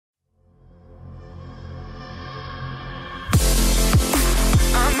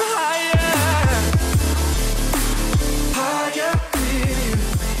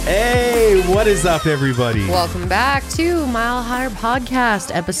What is up, everybody? Welcome back to Mile Higher Podcast,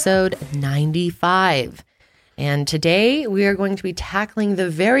 episode 95. And today we are going to be tackling the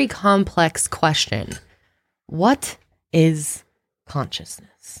very complex question, what is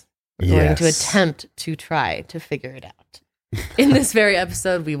consciousness? We're going to attempt to try to figure it out. In this very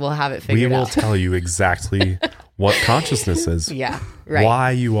episode, we will have it figured out. We will tell you exactly what consciousness is. Yeah, right. Why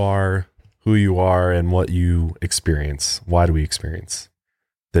you are who you are and what you experience. Why do we experience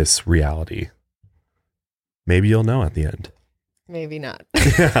this reality? Maybe you'll know at the end. Maybe not.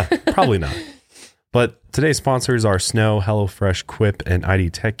 Yeah, probably not. But today's sponsors are Snow, HelloFresh, Quip, and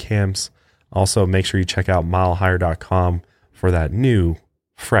ID Tech Camps. Also, make sure you check out milehigher.com for that new,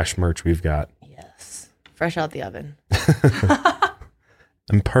 fresh merch we've got. Yes. Fresh out the oven.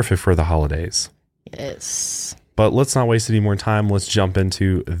 And perfect for the holidays. Yes. But let's not waste any more time. Let's jump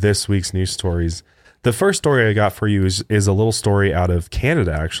into this week's news stories. The first story I got for you is a little story out of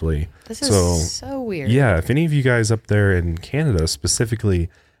Canada, actually. This is so weird. Yeah, if any of you guys up there in Canada, specifically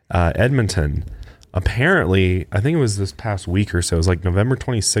Edmonton, apparently, I think it was this past week or so, it was like November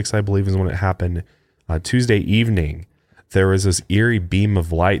 26th, I believe is when it happened, Tuesday evening, there was this eerie beam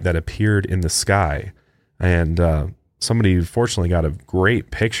of light that appeared in the sky. And somebody fortunately got a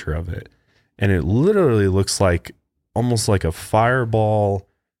great picture of it. And it literally looks like almost like a fireball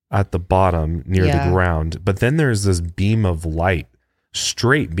at the bottom near the ground. But then there's this beam of light,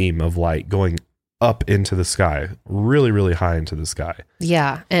 straight beam of light going up into the sky, really, really high into the sky.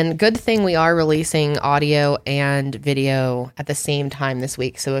 Yeah. And good thing we are releasing audio and video at the same time this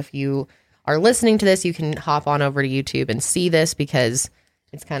week. So if you are listening to this, you can hop on over to YouTube and see this because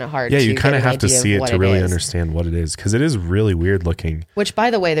it's kind of hard. Yeah, to you kind of have to see it to really is. understand what it is, because it is really weird looking. Which, by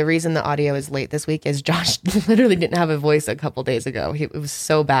the way, the reason the audio is late this week is Josh literally didn't have a voice a couple days ago. It was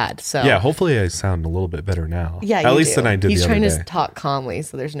so bad. So yeah, hopefully I sound a little bit better now. Yeah, at least than I did. He's the other trying day. to talk calmly,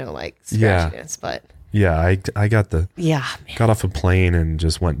 so there's no like scratchiness. But yeah, I got man. got off a plane and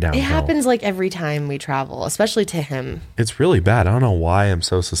just went downhill. It happens like every time we travel, especially to him. It's really bad. I don't know why I'm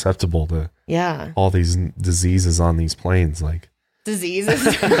so susceptible to all these diseases on these planes. Like diseases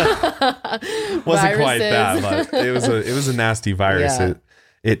wasn't quite that, but it was a nasty virus. Yeah.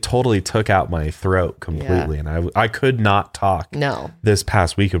 It totally took out my throat completely, and I could not talk. This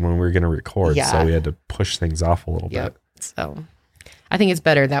past weekend when we were going to record, so we had to push things off a little bit. So I think it's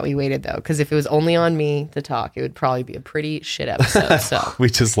better that we waited though, because if it was only on me to talk, it would probably be a pretty shit episode. So we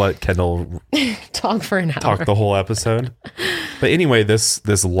just let Kendall talk for an hour, talk the whole episode. But anyway,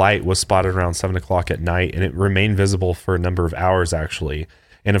 this light was spotted around 7 o'clock at night, and it remained visible for a number of hours actually.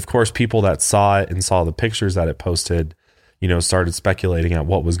 And of course, people that saw it and saw the pictures that it posted, started speculating at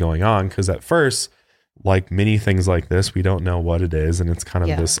what was going on, because at first, like many things like this, we don't know what it is, and it's kind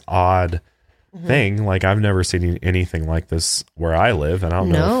of this odd thing. Like I've never seen anything like this where I live, and I don't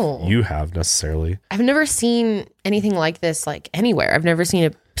know if you have necessarily. I've never seen anything like this like anywhere. I've never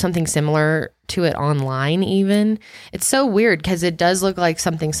seen something similar to it online even. It's so weird because it does look like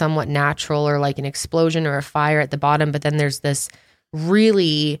something somewhat natural, or like an explosion or a fire at the bottom, but then there's this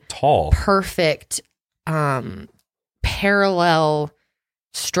really tall, perfect parallel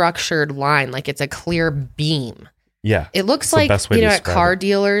structured line, like it's a clear beam. Yeah. It looks like, at car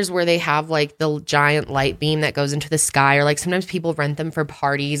dealers where they have like the giant light beam that goes into the sky, or like sometimes people rent them for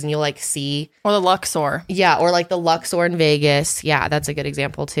parties and you'll like see. Or the Luxor. Yeah. Or like the Luxor in Vegas. Yeah. That's a good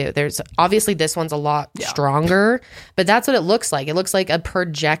example too. There's obviously this one's a lot stronger, but that's what it looks like. It looks like a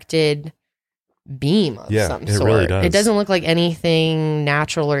projected beam of some sort. Really does. It doesn't look like anything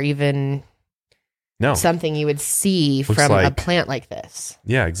natural or even something you would see from a plant like this.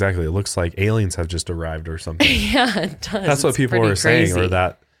 Yeah, exactly. It looks like aliens have just arrived or something. Yeah, it does. That's what people are saying, or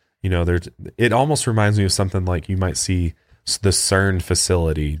that, there's. It almost reminds me of something like you might see the CERN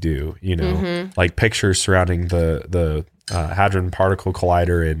facility do, like pictures surrounding the Hadron Particle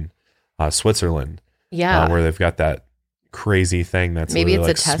Collider in Switzerland. Yeah. Where they've got that crazy thing that's maybe it's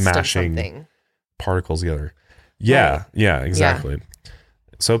like a test smashing of something. Particles together. Yeah, right. Yeah, exactly. Yeah.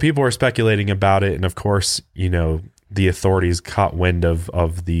 So people are speculating about it, and of course, the authorities caught wind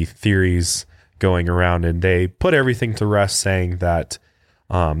of the theories going around, and they put everything to rest, saying that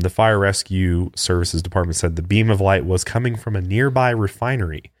the Fire Rescue Services Department said the beam of light was coming from a nearby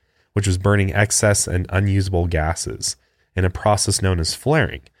refinery, which was burning excess and unusable gases in a process known as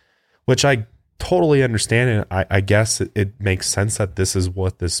flaring, which I totally understand, and I guess it makes sense that this is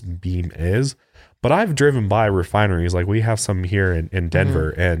what this beam is. But I've driven by refineries, like we have some here in Denver,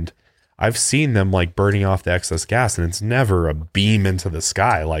 and I've seen them like burning off the excess gas, and it's never a beam into the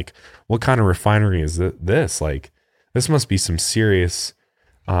sky. Like, what kind of refinery is this? Like, this must be some serious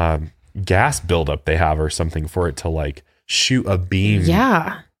gas buildup they have or something for it to like shoot a beam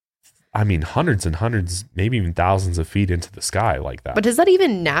I mean, hundreds and hundreds, maybe even thousands of feet into the sky like that. But is that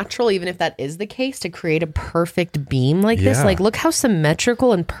even natural, even if that is the case, to create a perfect beam like this? Yeah. Like, look how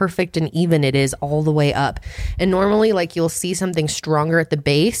symmetrical and perfect and even it is all the way up. And normally, like, you'll see something stronger at the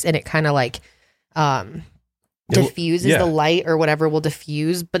base and it kind of like diffuses the light or whatever will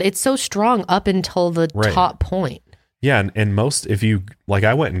diffuse. But it's so strong up until the top point. Yeah. And most, if you, like,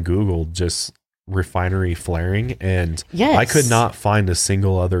 I went and Googled just refinery flaring, and I could not find a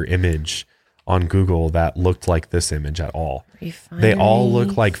single other image on Google that looked like this image at all. They all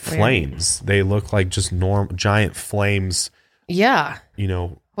look like flames. They look like just giant flames. Yeah. You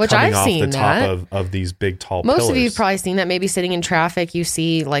know, which coming I've off seen the top of these big tall Most pillars. of you have probably seen that. Maybe sitting in traffic, you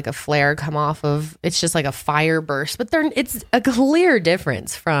see like a flare come off of, it's just like a fire burst, but it's a clear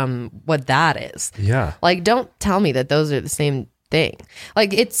difference from what that is. Yeah. Like, don't tell me that those are the same thing.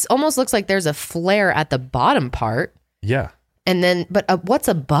 Like, it's almost looks like there's a flare at the bottom part. Yeah. And then, but what's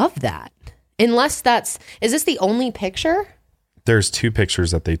above that? Unless is this the only picture? There's 2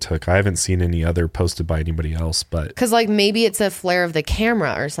 pictures that they took. I haven't seen any other posted by anybody else, but because like maybe it's a flare of the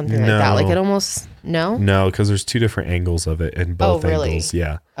camera or something like that. Like, it almost no, because there's 2 different angles of it, and both angles,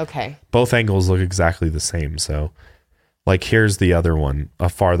 yeah, okay, both angles look exactly the same. So, like, here's the other one, a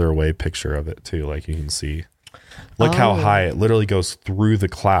farther away picture of it too. Like, you can see. Look how high it literally goes through the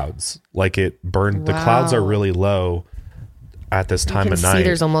clouds. Like, it burned. The clouds are really low at this time of night.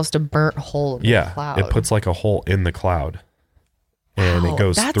 There's almost a burnt hole in the cloud. It puts like a hole in the cloud, and it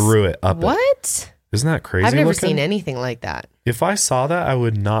goes through it up. What? Isn't that crazy? I've never looking? seen anything like that. If I saw that, I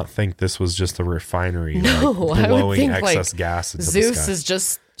would not think this was just a refinery I would blowing think, excess like, gas into the Zeus sky. has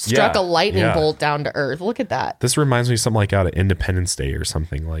just struck a lightning bolt down to Earth. Look at that. This reminds me of something like out of Independence Day or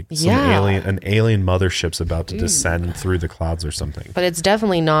something, like an alien mothership's about to descend through the clouds or something. But it's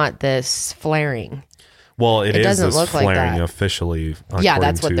definitely not this flaring. Well, it is doesn't this look flaring like that. Officially. Yeah,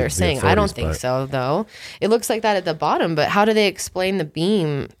 that's what they're saying. I don't think but so, though. It looks like that at the bottom, but how do they explain the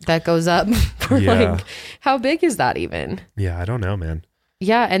beam that goes up for like, how big is that even? Yeah, I don't know, man.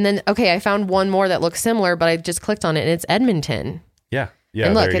 Yeah, and then, okay, I found one more that looks similar, but I just clicked on it, and it's Edmonton. Yeah, yeah.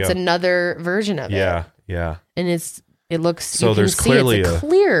 And look, it's another version of it. Yeah, yeah. And it looks, so you there's can see clearly it's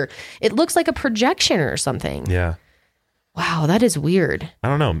clear. It looks like a projection or something. Yeah. Wow, that is weird. I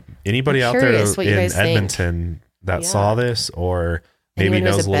don't know. Anybody out there in Edmonton that saw this, or maybe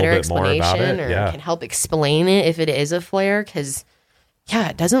knows a little bit more about it, or can help explain it if it is a flare, because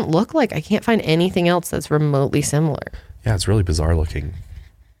it doesn't look like, I can't find anything else that's remotely similar. Yeah, it's really bizarre looking.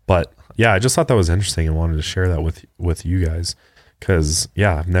 But yeah, I just thought that was interesting and wanted to share that with you guys, because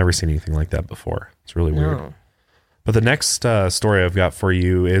I've never seen anything like that before. It's really weird. But the next story I've got for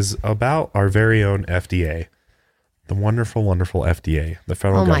you is about our very own FDA. The wonderful, wonderful FDA, the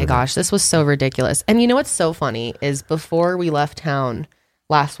federal government. Oh my gosh, this was so ridiculous. And you know what's so funny is before we left town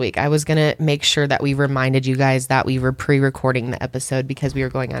last week, I was going to make sure that we reminded you guys that we were pre-recording the episode because we were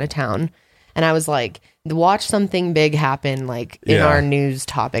going out of town. And I was like, watch something big happen, like in our news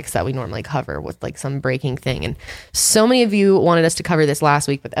topics that we normally cover with like some breaking thing. And so many of you wanted us to cover this last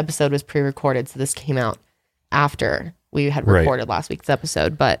week, but the episode was pre-recorded. So this came out after we had recorded last week's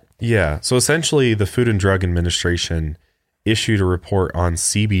episode. But yeah, so essentially the Food and Drug Administration issued a report on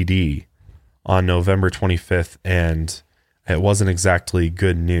CBD on November 25th, and it wasn't exactly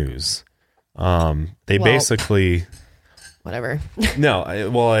good news. Basically... Whatever. No,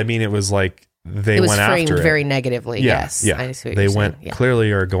 well, I mean, it was like they went after it. It was framed very negatively, yes. Yeah, I see what they you're went saying.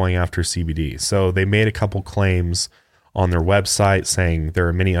 clearly are going after CBD. So they made a couple claims on their website saying there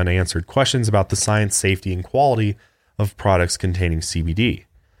are many unanswered questions about the science, safety, and quality of products containing CBD.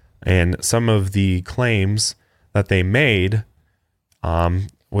 And some of the claims that they made,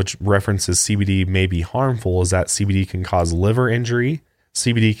 which references CBD may be harmful, is that CBD can cause liver injury.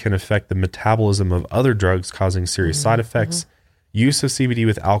 CBD can affect the metabolism of other drugs, causing serious side effects. Use of CBD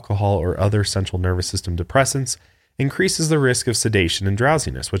with alcohol or other central nervous system depressants increases the risk of sedation and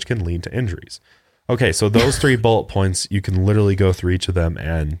drowsiness, which can lead to injuries. Okay, so those 3 bullet points, you can literally go through each of them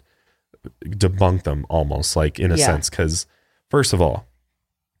and debunk them almost, like, in a sense, because first of all,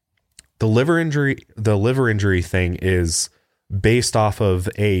 the liver injury thing is based off of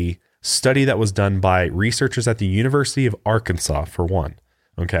a study that was done by researchers at the University of Arkansas, for one.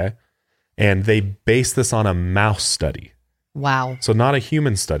 Okay. And they based this on a mouse study. Wow. So not a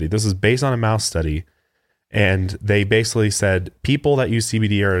human study. This is based on a mouse study. And they basically said people that use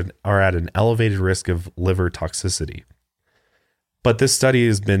CBD are at an elevated risk of liver toxicity. But this study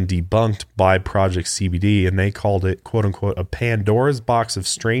has been debunked by Project CBD, and they called it, quote unquote, a Pandora's box of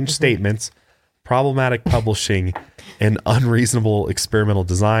strange statements, problematic publishing, and unreasonable experimental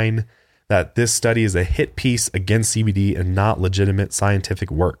design, that this study is a hit piece against CBD and not legitimate scientific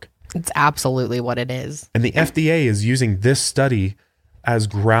work. It's absolutely what it is. And the FDA is using this study as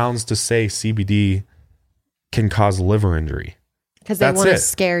grounds to say CBD can cause liver injury. Because they want to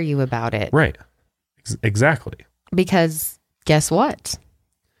scare you about it. Right. Exactly. Because guess what?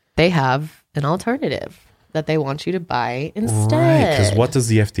 They have an alternative that they want you to buy instead. Right. Because what does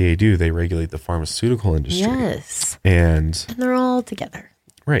the FDA do? They regulate the pharmaceutical industry. Yes. And they're all together.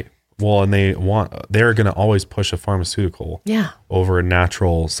 Right. Well, and they're going to always push a pharmaceutical over a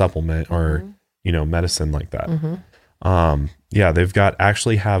natural supplement or, medicine like that. They've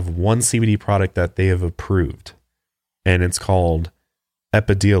actually have one CBD product that they have approved, and it's called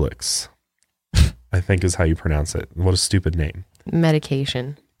Epidiolex, I think is how you pronounce it. What a stupid name.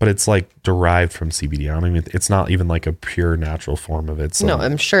 Medication. But it's like derived from CBD. It's not even like a pure natural form of it. No,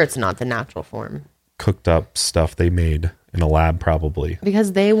 I'm sure it's not the natural form. Cooked up stuff they made in a lab probably.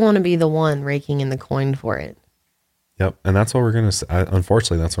 Because they want to be the one raking in the coin for it. Yep. And that's what we're going to,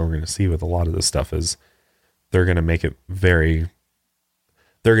 unfortunately, that's what we're going to see with a lot of this stuff is they're going to make it they're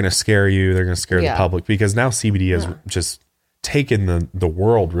going to scare you. They're going to scare the public because now CBD has just taken the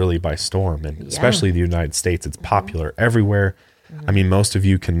world really by storm. And especially the United States, it's popular everywhere. I mean, most of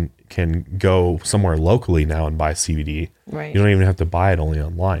you can go somewhere locally now and buy CBD. Right. You don't even have to buy it only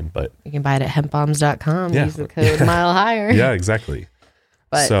online, but you can buy it at hempbombs.com. Use the code Mile Higher. Yeah, exactly.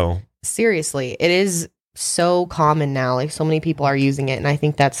 But seriously, it is so common now. Like so many people are using it, and I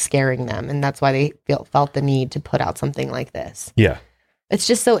think that's scaring them, and that's why they felt the need to put out something like this. Yeah. It's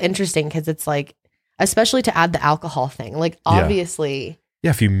just so interesting because it's like, especially to add the alcohol thing. Like obviously.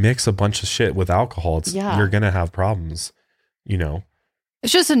 Yeah, if you mix a bunch of shit with alcohol, you're going to have problems.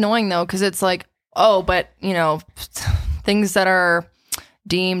 It's just annoying though, because it's like, oh, but things that are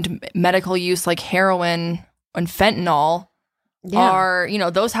deemed medical use like heroin and fentanyl are,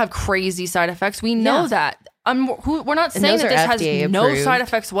 those have crazy side effects. We know that. We're not saying that this has no side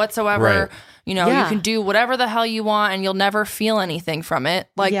effects whatsoever. Right. You can do whatever the hell you want and you'll never feel anything from it.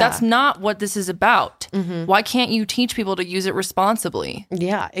 Like that's not what this is about. Why can't you teach people to use it responsibly?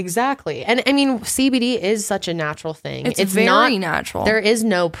 Yeah, exactly. And I mean, CBD is such a natural thing. It's very natural. There is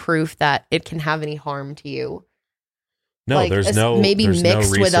no proof that it can have any harm to you. No, there's no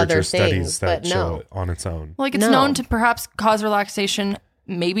mixed with other studies things, that but show it on its own. Like it's known to perhaps cause relaxation,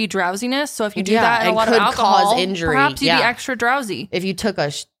 maybe drowsiness. So if you do that and a lot of alcohol, cause injury. Perhaps you'd be extra drowsy. If you took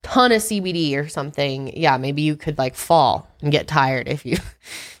a ton of CBD or something, maybe you could like fall and get tired if you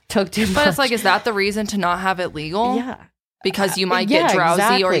took too much. But it's like, is that the reason to not have it legal? Yeah. Because you might get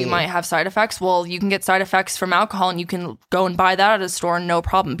drowsy or you might have side effects. Well, you can get side effects from alcohol and you can go and buy that at a store, no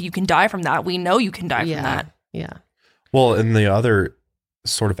problem. You can die from that. We know you can die from that. Yeah. Well, and the other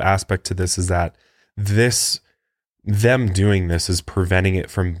sort of aspect to this is that them doing this is preventing it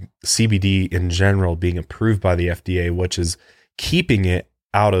from CBD in general being approved by the FDA, which is keeping it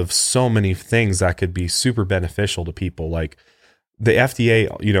out of so many things that could be super beneficial to people. Like the FDA,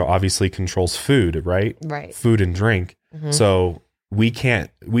 obviously controls food, right? Right. Food and drink. So we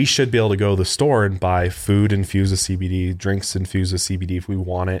should be able to go to the store and buy food infused with CBD, drinks infused with CBD if we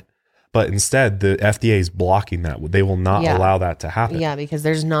want it. But instead, the FDA is blocking that. They will not allow that to happen. Yeah, because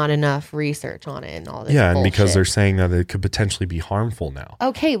there's not enough research on it and all this and bullshit. because they're saying that it could potentially be harmful now.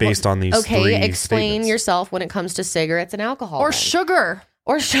 Okay. Based on these three explain statements. yourself when it comes to cigarettes and alcohol. Or sugar.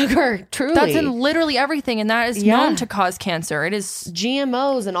 Or sugar, truly. That's in literally everything, and that is known to cause cancer. It is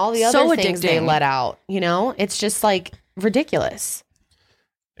GMOs and all the other things they let out. It's just like ridiculous.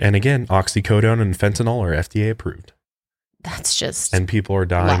 And again, oxycodone and fentanyl are FDA approved. That's just and people are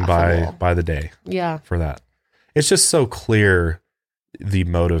dying by the day. Yeah. For that. It's just so clear the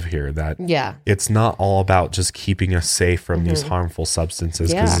motive here that it's not all about just keeping us safe from these harmful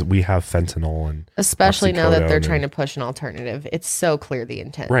substances because we have fentanyl and especially now that they're trying to push an alternative. It's so clear the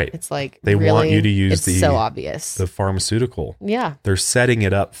intent. Right. It's like they want you to use so obvious. The pharmaceutical. Yeah. They're setting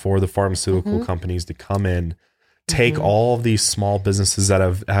it up for the pharmaceutical companies to come in, take all of these small businesses that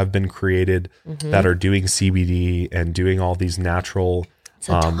have been created that are doing CBD and doing all these natural it's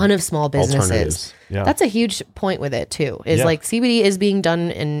a ton of small businesses. Yeah. That's a huge point with it too. Is like CBD is being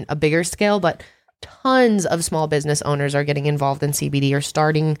done in a bigger scale, but tons of small business owners are getting involved in CBD or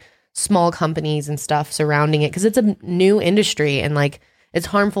starting small companies and stuff surrounding it because it's a new industry and like it's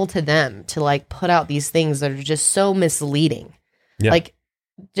harmful to them to like put out these things that are just so misleading. Yeah. Like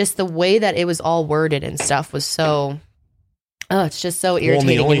just the way that it was all worded and stuff was so it's just so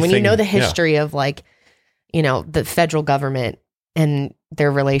irritating. And when you know the history of like, the federal government and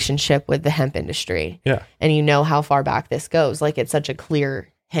their relationship with the hemp industry. Yeah. And you know how far back this goes. Like it's such a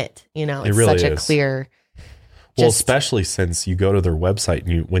clear hit, it's it really such is. a clear well, especially since you go to their website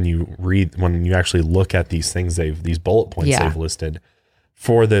and when you actually look at these things these bullet points they've listed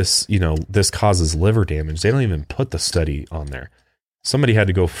for this, this causes liver damage. They don't even put the study on there. Somebody had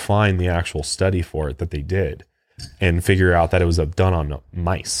to go find the actual study for it that they did and figure out that it was done on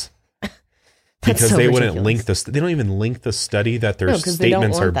mice. Because so they wouldn't ridiculous. they don't even link the study that their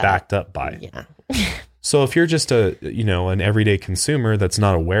statements are backed up by. Yeah. So if you're just an everyday consumer that's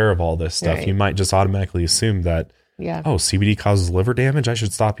not aware of all this stuff, Right. you might just automatically assume that, Yeah. CBD causes liver damage. I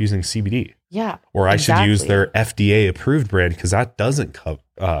should stop using CBD. Yeah. Or I should use exactly. their FDA approved brand because that doesn't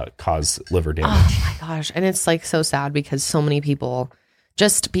cause liver damage. Oh my gosh. And it's like so sad because so many people,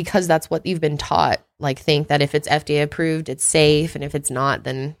 just because that's what you've been taught, like think that if it's FDA approved, it's safe. And if it's not,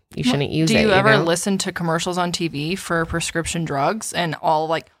 then you shouldn't use it. Do you ever know? listen to commercials on TV for prescription drugs and all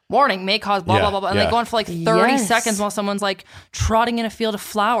like, warning, may cause blah, Yeah, blah, blah, blah. And yeah. they go on for like 30 Yes. seconds while someone's like trotting in a field of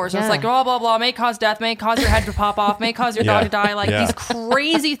flowers. And it's Yeah. like, blah, blah, blah, may cause death, may cause your head to pop off, may cause your Yeah, dog to die. Like yeah. these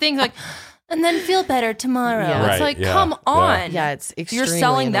crazy things like, and then feel better tomorrow. Yeah. It's Right, like, yeah, come on. Yeah, it's You're extremely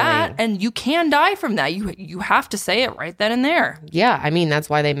selling that annoying. and you can die from that. You have to say it right then and there. Yeah, I mean that's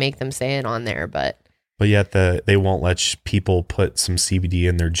why they make them say it on there, but Yet they won't let people put some CBD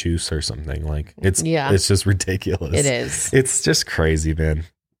in their juice or something. Like it's just ridiculous. it is. It's just crazy, man.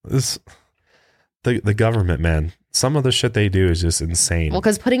 The government, man. Some of the shit they do is just insane. Well,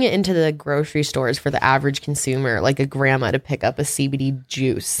 because putting it into the grocery stores for the average consumer, like a grandma to pick up a CBD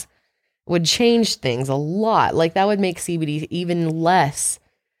juice, would change things a lot. Like that would make CBD even less,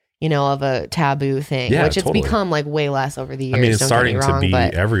 of a taboo thing, Yeah, which it's totally. become like way less over the years. I mean, it's don't starting get me wrong, to be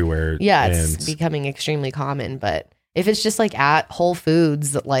but everywhere. yeah, it's and becoming extremely common. But if it's just like at Whole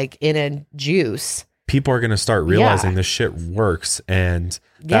Foods, like in a juice, people are going to start realizing this shit works, and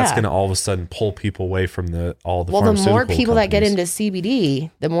that's Yeah. going to all of a sudden pull people away from all the well, the pharmaceutical more people that get companies. into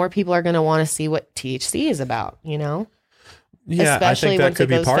CBD, the more people are going to want to see what THC is about, Yeah, especially I think that once could it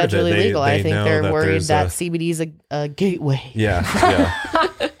be goes part of it. federally They, legal. they I think know they're worried there's that CBD is a gateway.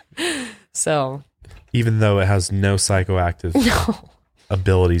 yeah. So Even though it has no psychoactive no,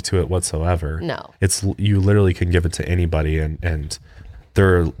 ability to it whatsoever. no. It's you literally can give it to anybody, and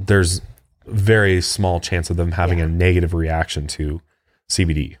there's very small chance of them having a negative reaction to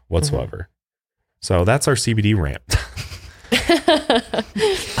CBD whatsoever. So that's our CBD rant.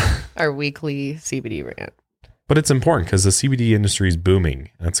 Our weekly CBD rant. But it's important because the CBD industry is booming.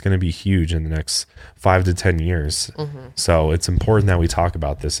 That's going to be huge in the next 5 to 10 years. So it's important that we talk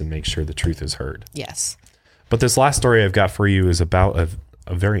about this and make sure the truth is heard. Yes. But this last story I've got for you is about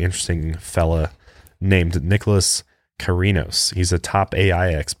a very interesting fella named Nicholas Carinos. He's a top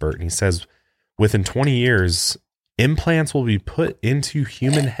AI expert, and he says within 20 years, implants will be put into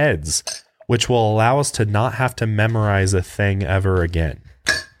human heads, which will allow us to not have to memorize a thing ever again.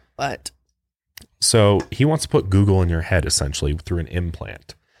 But So he wants to put Google in your head essentially through an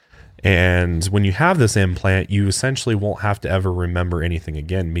implant. And when you have this implant, you essentially won't have to ever remember anything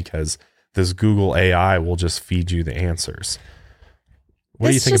again because this Google AI will just feed you the answers. What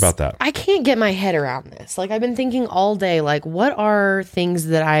do you think about that? I can't get my head around this. Like I've been thinking all day, like what are things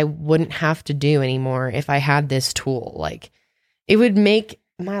that I wouldn't have to do anymore if I had this tool? Like it would make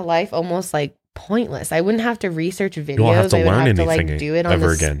my life almost like pointless. I wouldn't have to research videos. won't have to I would learn have to like anything do it on ever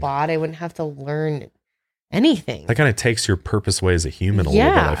the again. spot. I wouldn't have to learn anything. That kind of takes your purpose away as a human a little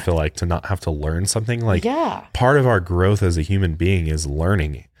bit, Yeah. I feel like, to not have to learn something. Like yeah. part of our growth as a human being is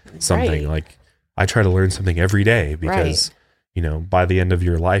learning something. Right. Like I try to learn something every day because, by the end of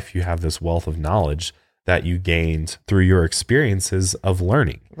your life, you have this wealth of knowledge that you gained through your experiences of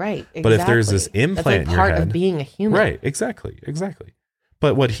learning. Right. Exactly. But if there's this implant That's in like your part head, of being a human. right, exactly.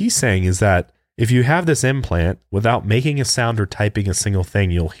 But what he's saying is that if you have this implant, without making a sound or typing a single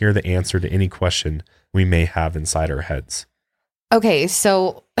thing, you'll hear the answer to any question we may have inside our heads. Okay,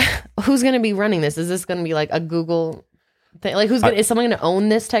 so who's going to be running this? Is this going to be like a Google thing? Like is someone going to own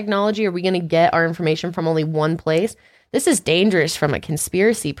this technology? Are we going to get our information from only one place? This is dangerous from a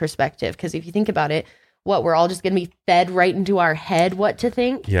conspiracy perspective because if you think about it, we're all just going to be fed right into our head what to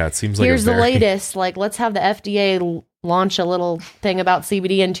think? Yeah, it seems like Here's the latest. Like, let's have the FDA launch a little thing about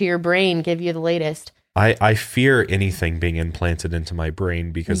CBD into your brain, give you the latest. I fear anything being implanted into my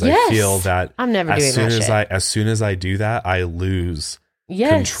brain because Yes. I feel that I'm never doing that shit. as soon as I do that, I lose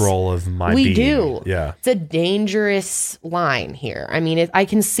Yes. control of my We being. do. Yeah. It's a dangerous line here. I mean, I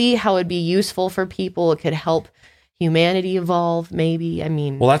can see how it'd be useful for people. It could help humanity evolve, maybe. I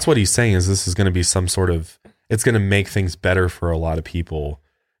mean, Well, that's what he's saying is this is going to be some sort of, it's going to make things better for a lot of people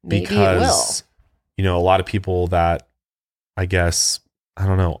maybe because, a lot of people that I guess, I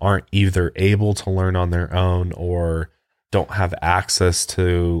don't know, aren't either able to learn on their own or don't have access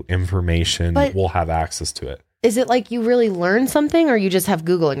to information But- will have access to it. is it like you really learn something, or you just have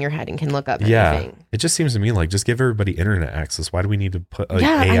Google in your head and can look up anything? It just seems to me like just give everybody internet access. Why do we need to put like,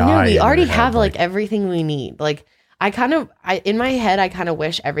 AI? I know. We in already their have head? like everything we need. Like in my head, I kind of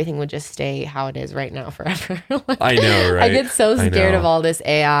wish everything would just stay how it is right now forever. Like, I know, right? I get so scared know. of all this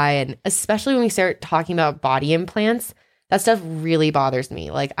AI, and especially when we start talking about body implants, that stuff really bothers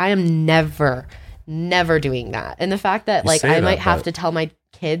me. Like I am never doing that. And the fact that You like say I that, might have but- to tell my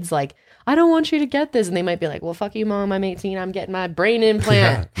kids like, I don't want you to get this. And they might be like, well, fuck you, mom. I'm 18. I'm getting my brain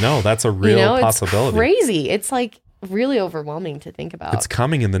implant. Yeah. No, that's a real possibility. It's crazy. It's like really overwhelming to think about. It's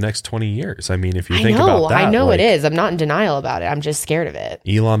coming in the next 20 years. I mean, if you I think know, about that. I know like, it is. I'm not in denial about it. I'm just scared of it.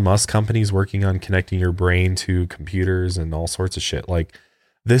 Elon Musk company's working on connecting your brain to computers and all sorts of shit. Like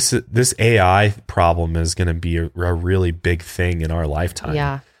this AI problem is going to be a really big thing in our lifetime.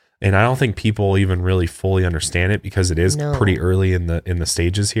 Yeah. And I don't think people even really fully understand it because it is No. pretty early in the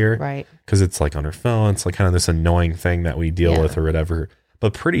stages here. Right. Because it's like on our phone. It's like kind of this annoying thing that we deal Yeah. with or whatever.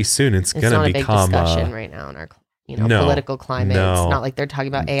 But pretty soon it's going not to a become big discussion right now in our no, political climate. no. It's not like they're talking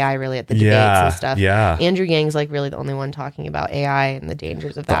about AI really at the debates yeah, and stuff. yeah. Andrew Yang's like really the only one talking about AI and the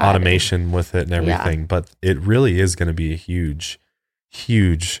dangers of The that. automation with it and everything. But it really is going to be a huge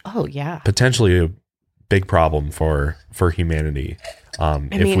Oh yeah. potentially a big problem for humanity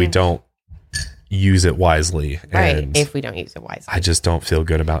if we mean, don't use it wisely. Right. And If we don't use it wisely. I just don't feel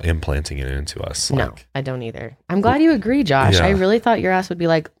good about implanting it into us. No, Like, I don't either. I'm glad you agree, Josh. Yeah. I really thought your ass would be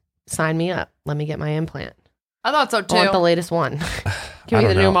like, sign me up. Let me get my implant. I thought so I want the too. latest one. Give I me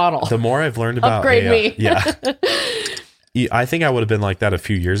the don't new know. model. The more I've learned about Upgrade AI, me. yeah. I think I would have been like that a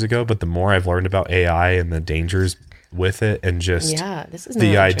few years ago, but the more I've learned about AI and the dangers with it, and just Yeah, this is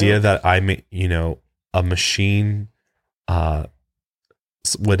the not a idea joke. that a machine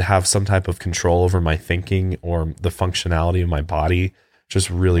would have some type of control over my thinking or the functionality of my body just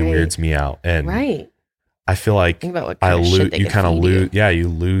really Right. weirds me out. And Right. I feel like Think about what I kind of shit they you could kind of feed lose, you. you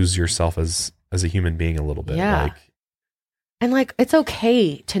lose yourself as a human being a little bit. Yeah. Like, And like, it's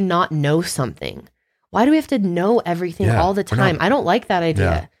okay to not know something. Why do we have to know everything Yeah, all the we're time? not- I don't like that idea.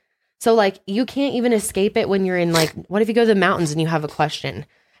 Yeah. So like, you can't even escape it when you're in like, what if you go to the mountains and you have a question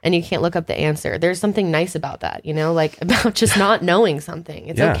and you can't look up the answer? There's something nice about that, like about just not knowing something.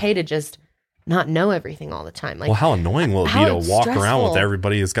 It's Yeah. okay to just not know everything all the time. Like, well, how annoying will it be how to walk around stressful. with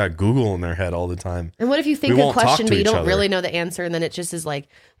everybody that's got Google in their head all the time? and what if you think we a won't talk question, to but you each don't other. really know the answer, and then it just is like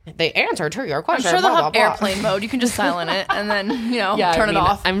the answer to your I'm question. sure they'll blah, have blah, blah. airplane mode. You can just silent it and then, Yeah, turn I it mean,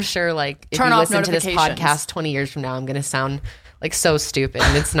 off. I'm sure, like, if Turn you off listen to this notifications. podcast 20 years from now, I'm going to sound like so stupid,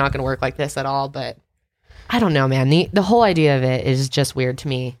 and it's not going to work like this at all. But I don't know, man. The whole idea of it is just weird to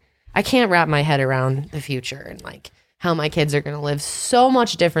me. I can't wrap my head around the future and like how my kids are going to live so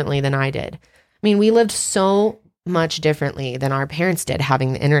much differently than I did. I mean, we lived so much differently than our parents did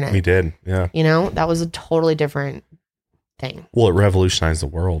having the internet. We did. Yeah. That was a totally different thing. Well, it revolutionized the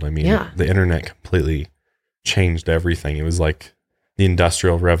world. I mean, Yeah. the internet completely changed everything. It was like the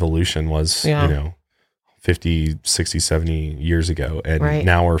Industrial Revolution was, Yeah. 50, 60, 70 years ago. And Right.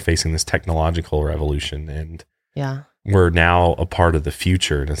 now we're facing this technological revolution. And Yeah. we're now a part of the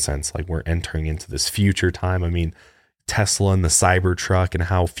future in a sense. Like we're entering into this future time. I mean, Tesla and the Cybertruck and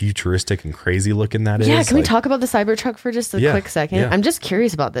how futuristic and crazy looking that is. Yeah, can we Like, talk about the Cybertruck for just a Yeah, quick second? yeah. I'm just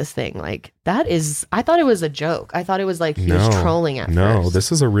curious about this thing. Like, I thought it was a joke. I thought it was like he was trolling at No, first.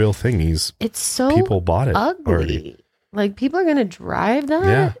 this is a real thing. It's so People bought it ugly. already. Like, people are going to drive that?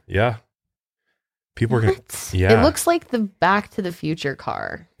 Yeah, yeah. People are going to, What? yeah. It looks like the Back to the Future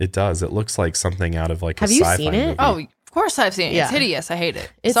car. it does. It looks like something out of like Have a you sci-fi seen it? movie. Oh, of course I've seen it. Yeah. It's hideous. I hate it.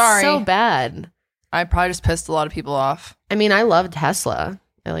 It's Sorry. so bad. I probably just pissed a lot of people off. I mean, I love Tesla.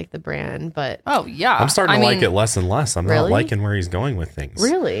 I like the brand, but Oh, yeah. I'm starting to I like mean, it less and less. I'm Really? not liking where he's going with things.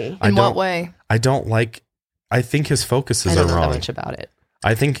 really? I In don't- what way? I don't like. I think his focuses I don't are know that wrong. much about it.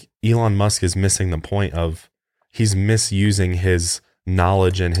 I think Elon Musk is missing the point of he's misusing his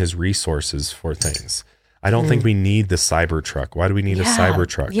knowledge and his resources for things. I don't think we need the Cybertruck. Why do we need a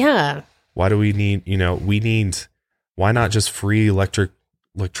Cybertruck? Yeah. Why do we need, why not just free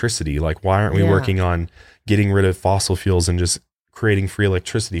electricity? Like, why aren't we Yeah. working on getting rid of fossil fuels and just creating free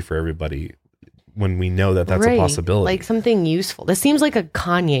electricity for everybody when we know that that's Right. a possibility? Like something useful. This seems like a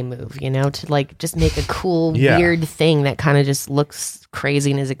Kanye move, to like just make a cool, Yeah. weird thing that kind of just looks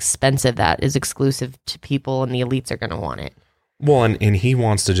crazy and is expensive, that is exclusive to people and the elites are going to want it. Well, and he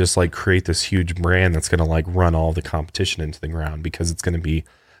wants to just like create this huge brand that's going to like run all the competition into the ground because it's going to be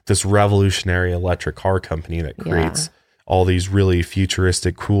this revolutionary electric car company that creates all these really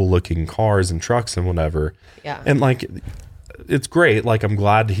futuristic, cool looking cars and trucks and whatever. Yeah. And like, it's great. Like, I'm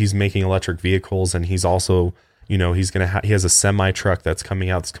glad he's making electric vehicles and he's also, You know, he has a semi truck that's coming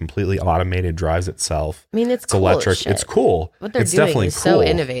out that's completely automated, drives itself. I mean, it's cool electric. as shit. It's cool. What they're it's doing definitely is cool. so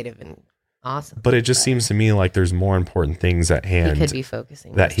innovative and awesome. But it just seems to me like there's more important things at hand He could be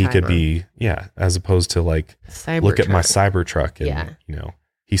focusing that his he time could on. be, as opposed to like, look at my Cybertruck and, you know,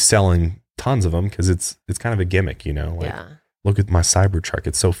 he's selling tons of them because it's kind of a gimmick, you know, like, look at my Cybertruck.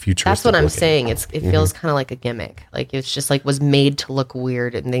 It's so futuristic. That's what I'm looking. saying. It feels kind of like a gimmick. Like it's just like was made to look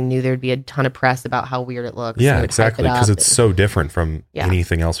weird, and they knew there'd be a ton of press about how weird it looks. Yeah, exactly. Because it's so different from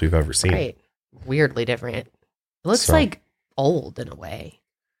anything else we've ever seen. Right. Weirdly different. It looks like old in a way.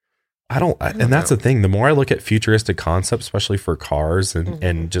 I don't and that's the thing. The more I look at futuristic concepts, especially for cars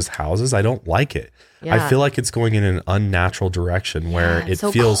and just houses, I don't like it. Yeah. I feel like it's going in an unnatural direction where it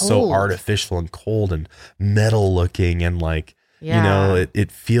feels so artificial and cold and metal looking and like, you know,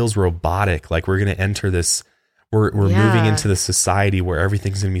 it feels robotic. Like we're going to enter this, we're moving into the society where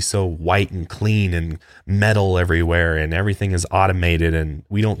everything's going to be so white and clean and metal everywhere and everything is automated and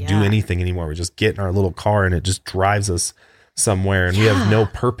we don't do anything anymore. We just get in our little car and it just drives us somewhere and we have no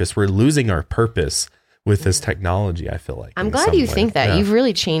purpose. We're losing our purpose with this technology, I feel like. I'm glad you think that. You've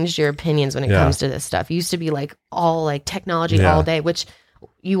really changed your opinions when it comes to this stuff. You used to be like all like technology all day, which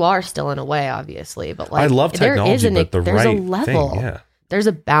you are still in a way, obviously. But like I love technology, but there's a level. Thing, there's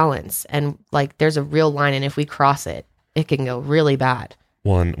a balance and like there's a real line. And if we cross it, it can go really bad.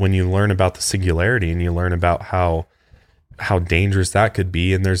 Well, and when you learn about the singularity and you learn about how dangerous that could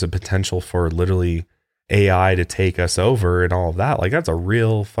be, and there's a potential for literally AI to take us over and all of that, like that's a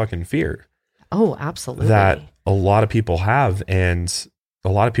real fucking fear. Oh, absolutely. That a lot of people have, and a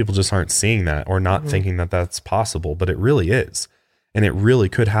lot of people just aren't seeing that or not thinking that that's possible, but it really is. And it really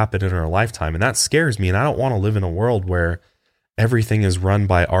could happen in our lifetime. And that scares me. And I don't want to live in a world where everything is run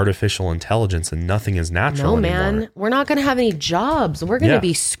by artificial intelligence and nothing is natural anymore. Man, we're not going to have any jobs. We're going to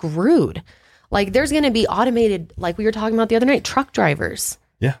be screwed. Like there's going to be automated, like we were talking about the other night, truck drivers.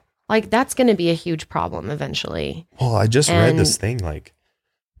 Yeah. Like that's going to be a huge problem eventually. Well, I just read this thing like,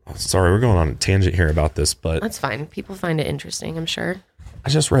 sorry, we're going on a tangent here about this, but that's fine. People find it interesting, I'm sure. I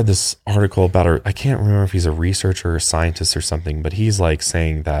just read this article about I can't remember if he's a researcher or a scientist or something, but he's like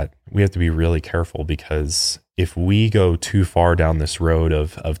saying that we have to be really careful because if we go too far down this road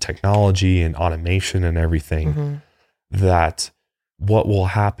of technology and automation and everything, that what will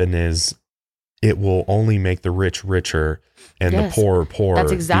happen is it will only make the rich richer and the poor poorer.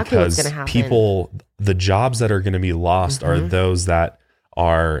 That's exactly what's going to happen. The jobs that are going to be lost are those that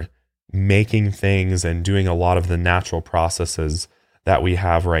are making things and doing a lot of the natural processes that we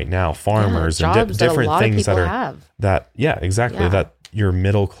have right now, farmers and different things that your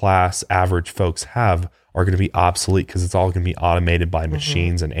middle class average folks have are going to be obsolete because it's all going to be automated by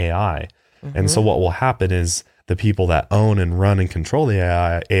machines and AI. And so what will happen is the people that own and run and control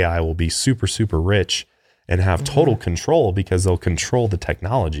the AI will be super, super rich and have total control because they'll control the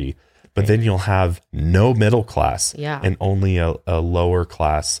technology. But then you'll have no middle class and only a lower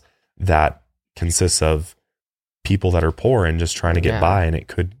class that consists of people that are poor and just trying to get by, and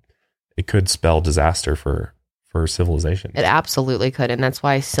it could spell disaster for civilization. It absolutely could, and that's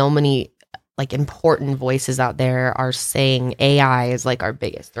why so many like important voices out there are saying AI is like our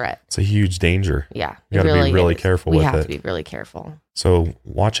biggest threat. It's a huge danger. Yeah, you got to be really careful with it. We have to be really careful. So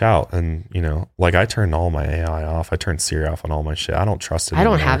watch out, and like I turned all my AI off. I turned Siri off on all my shit. I don't trust it. I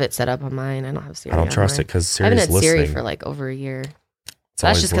don't have it set up on mine. I don't have Siri. I don't trust it because Siri's I haven't had listening. Siri for like over a year.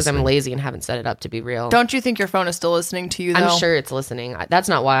 That's just because I'm lazy and haven't set it up, to be real. Don't you think your phone is still listening to you, though? I'm sure it's listening. That's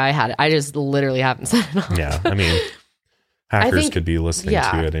not why I had it. I just literally haven't set it up. Yeah, I mean, hackers could be listening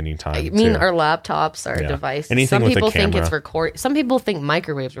to it at any time. I mean, our laptops, our devices. Anything Some with people a camera. think it's record. Some people think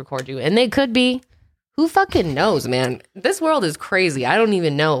microwaves record you, and they could be. Who fucking knows, man? This world is crazy. I don't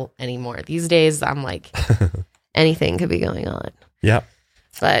even know anymore. These days, I'm like, anything could be going on. Yep.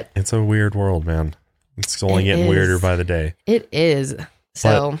 But it's a weird world, man. It's only getting weirder by the day. It is.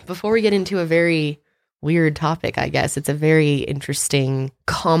 So before we get into a very weird topic, I guess it's a very interesting,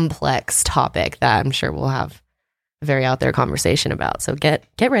 complex topic that I'm sure we'll have a very out there conversation about. So get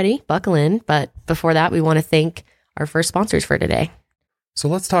ready, buckle in. But before that, we want to thank our first sponsors for today. So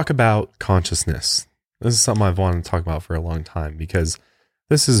let's talk about consciousness. This is something I've wanted to talk about for a long time because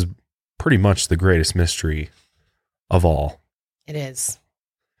this is pretty much the greatest mystery of all. It is.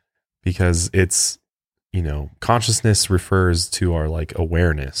 Because it's, consciousness refers to our like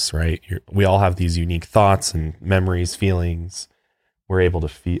awareness, right? We all have these unique thoughts and memories, feelings. We're able to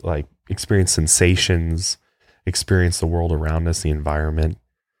feel like experience sensations, experience the world around us, the environment.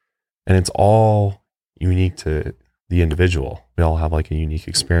 And it's all unique to the individual. We all have like a unique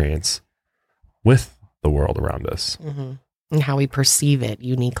experience with the world around us. And how we perceive it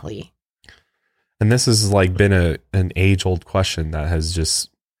uniquely. And this has like been an age-old question that has just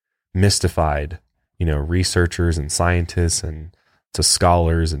mystified, researchers and scientists and to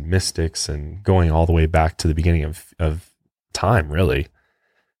scholars and mystics, and going all the way back to the beginning of time, really.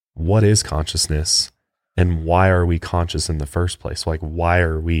 What is consciousness, and why are we conscious in the first place? Like, why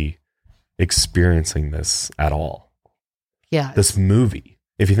are we experiencing this at all? Yeah. This movie,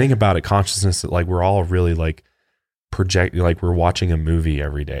 if you think about it, consciousness, like we're all really like like we're watching a movie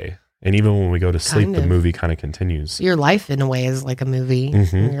every day. And even when we go to sleep, the movie kind of continues. Your life in a way is like a movie.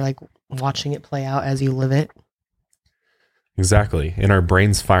 Mm-hmm. And you're like watching it play out as you live it. Exactly. And our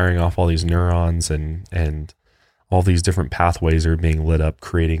brain's firing off all these neurons and all these different pathways are being lit up,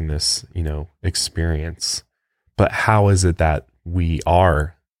 creating this, experience. But how is it that we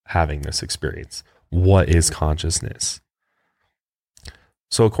are having this experience? What is consciousness?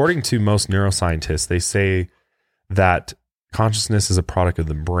 So according to most neuroscientists, they say that consciousness is a product of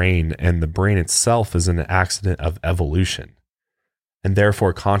the brain, and the brain itself is an accident of evolution. And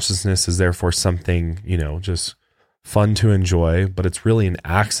therefore, consciousness is therefore something, just fun to enjoy, but it's really an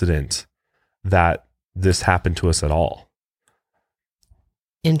accident that this happened to us at all.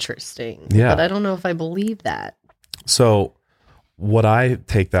 Interesting. Yeah. But I don't know if I believe that. So what I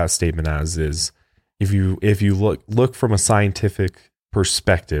take that statement as is, if you look from a scientific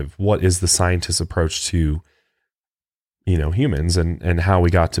perspective, what is the scientist's approach to humans and how we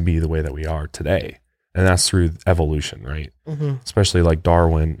got to be the way that we are today? And that's through evolution, right? Mm-hmm. Especially like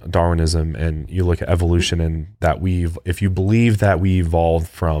Darwinism, and you look at evolution, and that if you believe that we evolved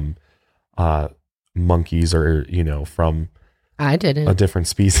from monkeys, or from I didn't. a different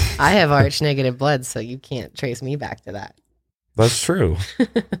species. I have Rh negative blood, so you can't trace me back to that. That's true.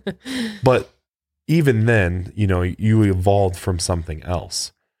 But even then, you evolved from something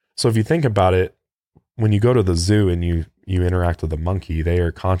else. So if you think about it, when you go to the zoo and you interact with a monkey, they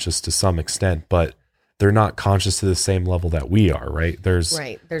are conscious to some extent, but they're not conscious to the same level that we are, right? There's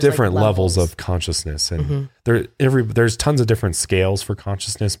different like levels of consciousness, and Mm-hmm. there's tons of different scales for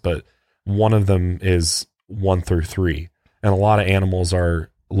consciousness, but one of them is 1 through 3. And a lot of animals are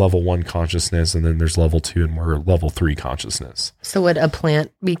level 1 consciousness, and then there's level 2, and we're level 3 consciousness. So would a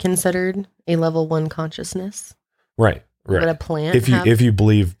plant be considered a level 1 consciousness? Right. Would a plant if you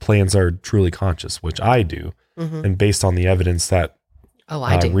believe plants are truly conscious, which I do, Mm-hmm. and based on the evidence that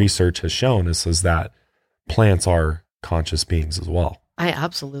I do. research has shown us, is that plants are conscious beings as well. I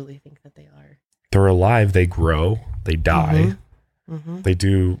absolutely think that they are. They're alive, they grow, they die. Mm-hmm. Mm-hmm. They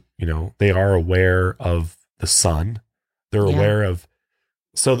do, they are aware of the sun. They're Yeah. aware of,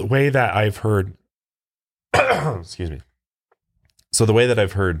 so the way that I've heard, excuse me. So the way that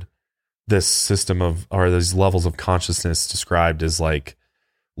I've heard this system or these levels of consciousness described is like,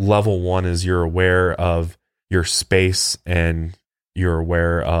 level 1 is you're aware of your space, and you're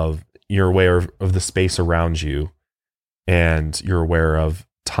aware of the space around you, and you're aware of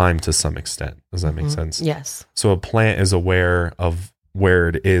time to some extent. Does that make sense? Yes. So a plant is aware of where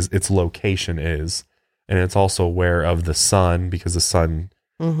it is, its location is, and it's also aware of the sun, because the sun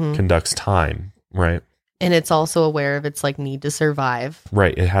conducts time, right? And it's also aware of its like need to survive.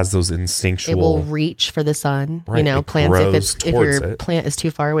 Right. It has those instinctual. It will reach for the sun. Right, it Plants, if your it. plant is too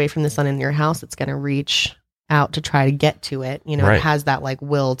far away from the sun in your house, it's going to reach out to try to get to it. Right. It has that like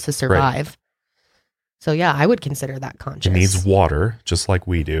will to survive. So yeah, I would consider that conscious. It needs water, just like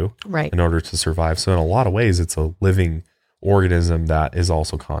we do, right. in order to survive. So in a lot of ways, it's a living organism that is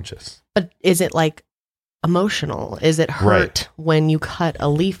also conscious. But is it like emotional? Is it hurt when you cut a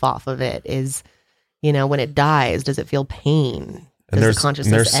leaf off of it? Is, when it dies, does it feel pain? And there's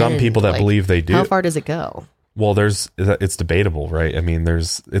some people that believe they do. How far does it go? Well, it's debatable, right? I mean,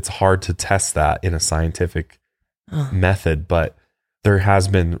 it's hard to test that in a scientific method, but there has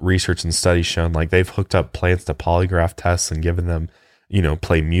been research and studies shown, like they've hooked up plants to polygraph tests and given them,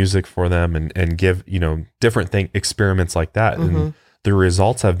 play music for them and give, different experiments like that. And the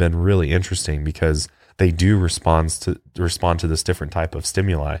results have been really interesting, because they do respond to this different type of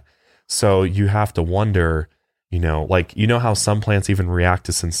stimuli. So you have to wonder, how some plants even react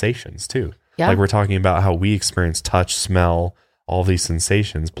to sensations too. Yeah. Like we're talking about how we experience touch, smell, all these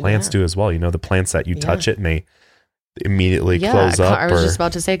sensations. Plants do as well. The plants that you touch it and they immediately close up. I was just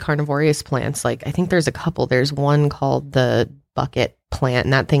about to say carnivorous plants. Like I think there's a couple. There's one called the bucket plant,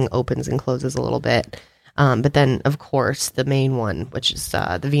 and that thing opens and closes a little bit. But then, of course, the main one, which is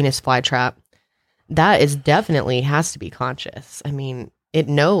the Venus flytrap, that is definitely has to be conscious. I mean, it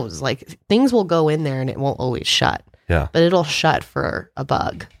knows like things will go in there and it won't always shut. Yeah, but it'll shut for a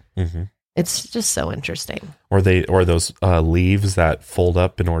bug. Mm-hmm. It's just so interesting. Or those leaves that fold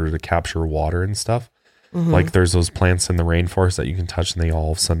up in order to capture water and stuff. Like there's those plants in the rainforest that you can touch and they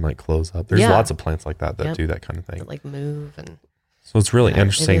all of a sudden like close up. There's lots of plants like that do that kind of thing. That, like move and. So it's really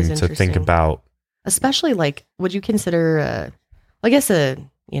interesting to think about. Especially like, would you consider, I guess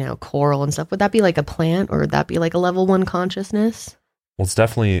coral and stuff, would that be like a plant or would that be like a level 1 consciousness? Well, it's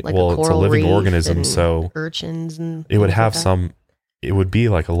definitely, like it's a living organism. So urchins and it would have it would be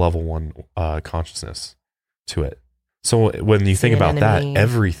like a level 1 consciousness to it. So when you think about that,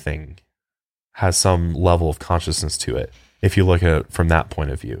 everything has some level of consciousness to it. If you look at it from that point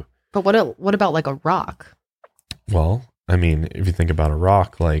of view. But what about like a rock? Well, I mean, if you think about a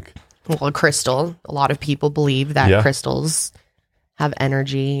rock, like... Well, a crystal. A lot of people believe that crystals have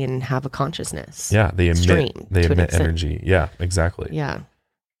energy and have a consciousness. Yeah, they emit energy. Yeah, exactly. Yeah.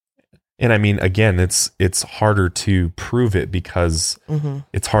 And I mean, again, it's harder to prove it because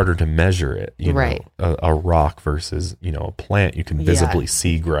it's harder to measure it. You know, a rock versus, a plant you can visibly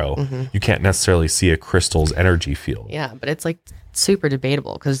see grow. You can't necessarily see a crystal's energy field. Yeah, but it's like super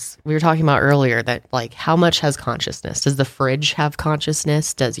debatable because we were talking about earlier that like how much has consciousness? Does the fridge have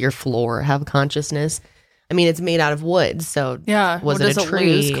consciousness? Does your floor have consciousness? I mean, it's made out of wood, so was it a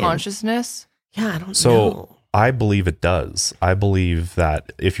tree? Does it lose consciousness? Yeah, I don't know. So I believe it does. I believe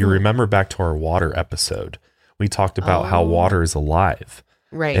that if you remember back to our water episode, we talked about how water is alive.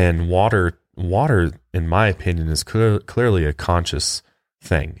 Right. And water, in my opinion, is clearly a conscious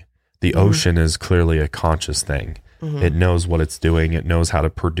thing. The ocean is clearly a conscious thing. It knows what it's doing. It knows how to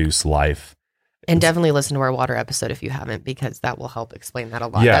produce life. And definitely listen to our water episode if you haven't, because that will help explain that a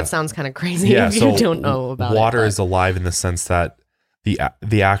lot. Yeah. That sounds kind of crazy if you don't know about water it. Water is alive in the sense that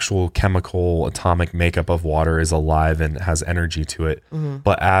the actual chemical atomic makeup of water is alive and has energy to it.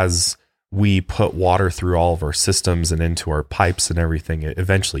 But as we put water through all of our systems and into our pipes and everything, it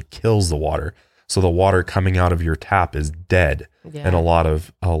eventually kills the water. So the water coming out of your tap is dead in a lot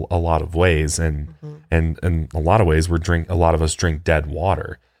of ways, and in a lot of ways a lot of us drink dead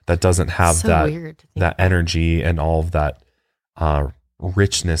water that doesn't have that energy and all of that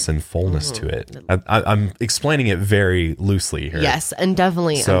richness and fullness to it. I'm explaining it very loosely here. Yes, and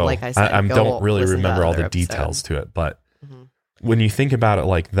definitely, so like I said, I don't really remember all the details to it, but when you think about it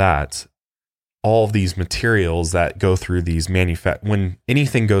like that, all of these materials that go through these when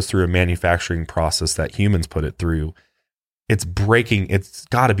anything goes through a manufacturing process that humans put it through, it's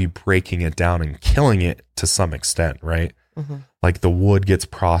got to be breaking it down and killing it to some extent, right? Like the wood gets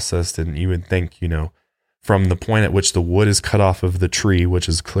processed, and you would think, from the point at which the wood is cut off of the tree, which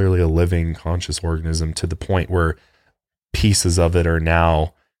is clearly a living conscious organism, to the point where pieces of it are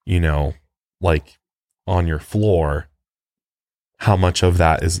now, like on your floor, how much of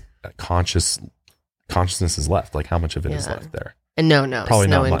that is consciousness is left? Like how much of it is left there? And probably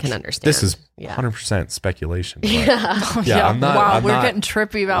no one can understand. This is 100% speculation. I'm not. We're getting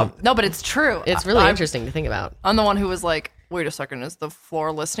trippy about. No, but it's true. It's really interesting to think about. I'm the one who was like, "Wait a second, is the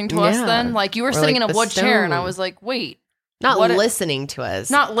floor listening to us?" Then, like, you were sitting in a wood chair, and I was like, "Wait, not listening to us,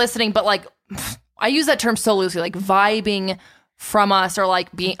 not listening," but like, I use that term so loosely, like vibing from us, or like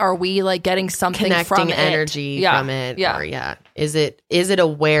are we like getting something connecting from energy from it? Or, is it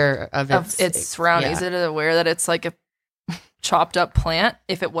aware of its surroundings? Is it aware that it's like a chopped up plant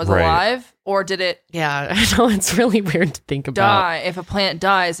if it was alive, or did it I know it's really weird to think about. Die? If a plant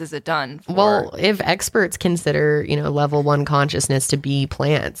dies, is it done? Well, if experts consider level 1 consciousness to be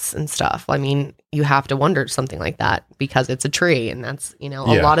plants and stuff, I mean, you have to wonder something like that, because it's a tree, and that's a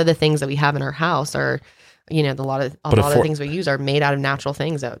lot of the things that we have in our house are a lot of the things we use are made out of natural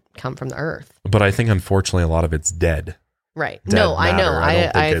things that come from the earth. But I think unfortunately a lot of it's dead. Right. No, I know.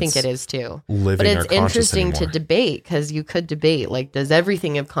 I think it is too. But it's interesting to debate, because you could debate, like, does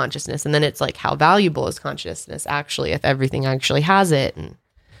everything have consciousness? And then it's like, how valuable is consciousness actually if everything actually has it? And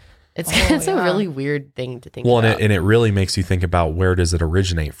it's a really weird thing to think about. And it really makes you think about, where does it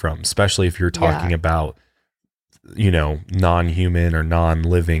originate from? Especially if you're talking about, non-human or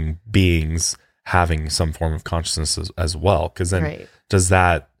non-living beings having some form of consciousness as well. Because then does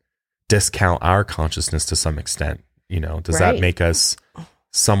that discount our consciousness to some extent? Does that make us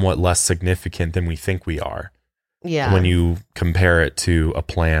somewhat less significant than we think we are? Yeah. When you compare it to a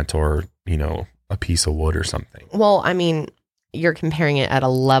plant or, a piece of wood or something. Well, I mean, you're comparing it at a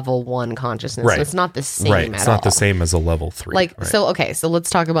level 1 consciousness. Right. So it's not the same at all. It's not the same as a level 3. Like, so let's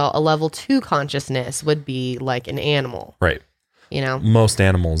talk about a level 2 consciousness would be like an animal. Right. Most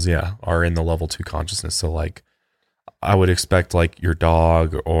animals, are in the level 2 consciousness. So like, I would expect like your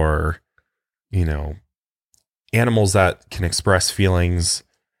dog or, animals that can express feelings.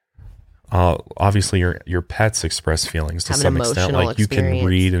 Obviously your pets express feelings to some extent. Like you can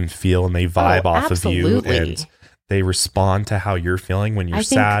read and feel, and they vibe off of you, and They respond to how you're feeling when you're I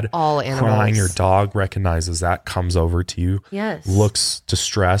think sad, all animals. crying. Your dog recognizes that, comes over to you, Yes. looks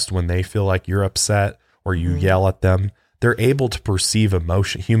distressed when they feel like you're upset or you yell at them. They're able to perceive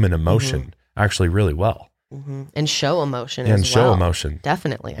emotion, human emotion, actually really well. And show emotion And as show well. emotion.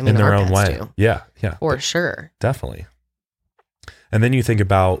 Definitely. I mean, in their our own pets way. do. Yeah. Yeah. For sure. Definitely. And then you think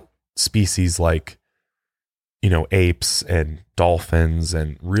about species like, apes and dolphins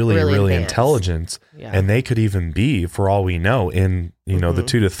and really Really advanced. intelligent. Yeah. And they could even be, for all we know, in, the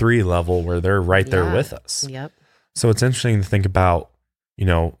 2 to 3 level where they're right there Yeah. with us. Yep. So it's interesting to think about,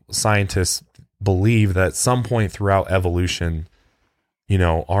 scientists believe that at some point throughout evolution,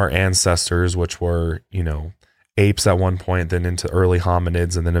 our ancestors, which were, apes at one point, then into early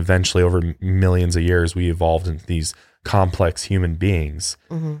hominids, and then eventually over millions of years, we evolved into these complex human beings.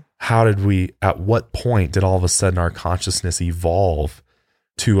 At what point did all of a sudden our consciousness evolve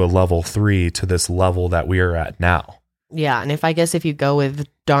to a level 3 to this level that we are at now? Yeah. And if you go with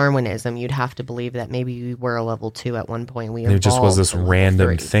Darwinism, you'd have to believe that maybe we were a level 2 at one point. And it just was this evolved to level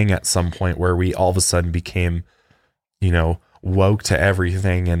random 3. thing at some point where we all of a sudden became, woke to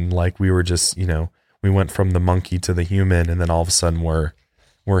everything. And like we were just, we went from the monkey to the human, and then all of a sudden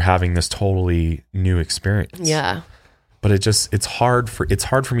we're having this totally new experience. Yeah. But it's hard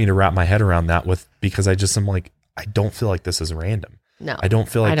for me to wrap my head around that because I just am like, I don't feel like this is random. No. I don't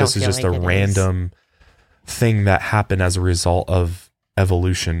feel like this is just a random thing that happened as a result of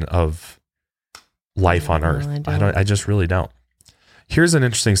evolution of life on Earth. I just really don't. Here's an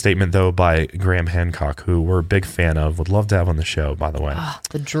interesting statement though by Graham Hancock, who we're a big fan of. Would love to have on the show, by the way.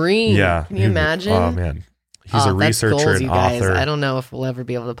 The dream. Yeah. Can you imagine? Oh man. He's a that's researcher goals, and you guys. author. I don't know if we'll ever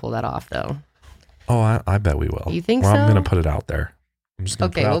be able to pull that off though. Oh, I bet we will. You think I'm so? going to put it out there. I'm just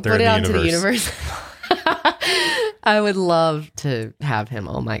going to Okay, we'll put put it it out out there into in the the universe. universe. I would love to have him.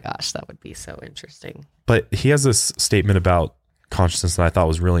 Oh my gosh, that would be so interesting. But he has this statement about consciousness that I thought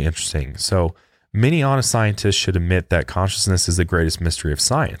was really interesting. So many honest scientists should admit that consciousness is the greatest mystery of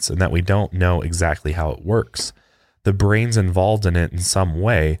science and that we don't know exactly how it works. The brain's involved in it in some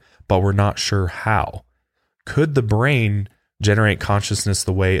way, but we're not sure how. Could the brain generate consciousness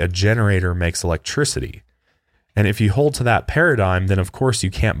the way a generator makes electricity? And if you hold to that paradigm, then of course you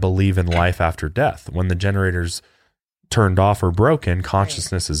can't believe in life after death. When the generator's turned off or broken,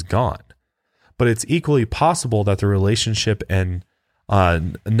 consciousness is gone. But it's equally possible that the relationship, and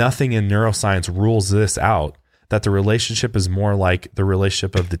nothing in neuroscience rules this out, that the relationship is more like the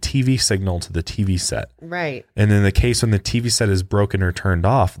relationship of the TV signal to the TV set. Right. And in the case when the TV set is broken or turned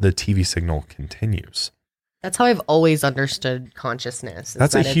off, the TV signal continues. That's how I've always understood consciousness. is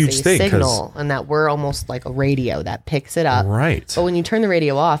That's a that it's huge thing, 'cause- signal, and that we're almost like a radio that picks it up. Right. But when you turn the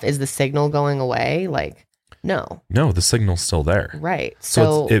radio off, is the signal going away? Like, no. No, the signal's still there. Right.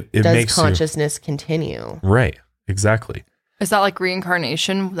 So So, it does makes you- consciousness continue? Right. Exactly. Is that like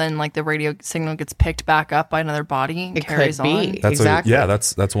reincarnation? Then like the radio signal gets picked back up by another body and It carries could be. on? That's Exactly.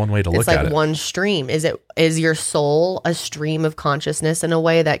 that's one way to look It's like at it. one stream. Is your soul a stream of consciousness in a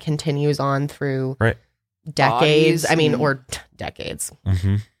way that continues on through Right. decades? Bodies I mean, and- or decades,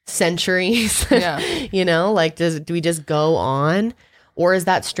 Mm-hmm. centuries. Yeah. Like, do we just go on, or is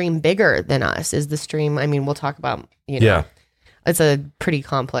that stream bigger than us? Is the stream? I mean, we'll talk about. Yeah. It's a pretty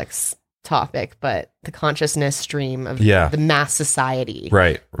complex topic, but the consciousness stream of Yeah. the mass society.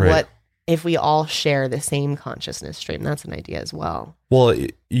 Right. Right. What if we all share the same consciousness stream? That's an idea as well. Well,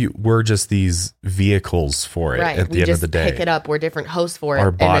 we're just these vehicles for it Right. at the we end just of the day. pick it up. We're different hosts for it. Our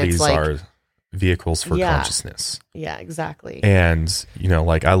and bodies it's like, are vehicles for Yeah. consciousness. Yeah, exactly. And,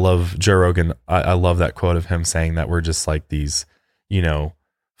 like I love Joe Rogan. I love that quote of him saying that we're just like these,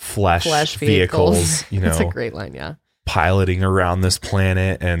 flesh vehicles, That's a great line. Yeah. piloting around this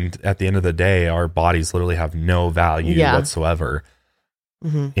planet. And at the end of the day, our bodies literally have no value Yeah. whatsoever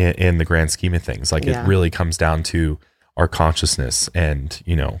hmm in the grand scheme of things. Like Yeah. it really comes down to our consciousness and,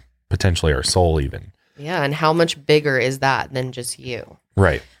 potentially our soul even. Yeah. And how much bigger is that than just you?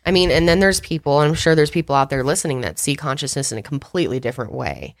 Right. I mean, and then there's people, I'm sure there's people out there listening that see consciousness in a completely different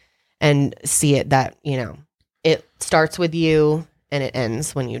way and see it that, it starts with you and it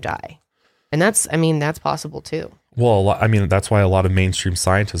ends when you die. And that's possible too. Well, that's why a lot of mainstream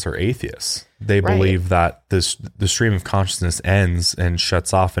scientists are atheists. They Right. believe that the stream of consciousness ends and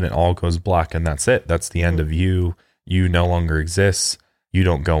shuts off and it all goes black and that's it. That's the end of you. You no longer exist. You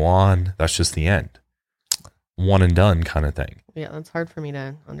don't go on. That's just the end. One and done kind of thing. Yeah, that's hard for me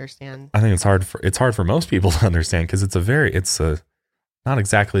to understand. I think it's hard for most people to understand because it's a not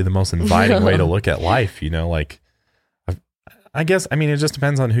exactly the most inviting way to look at life, I guess, it just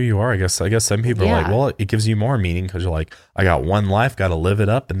depends on who you are. I guess some people are like, Yeah. well, it gives you more meaning because you're like, I got one life, got to live it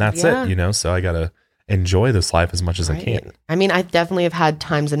up and that's Yeah. it, so I got to enjoy this life as much as I can. I mean, I definitely have had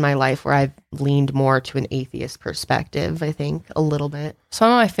times in my life where I've leaned more to an atheist perspective, I think, a little bit.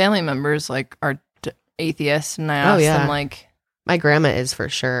 Some of my family members like are atheists, and I asked them like, my grandma is for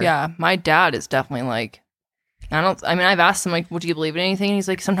sure. Yeah, my dad is definitely like, I've asked him like, would you believe in anything? And he's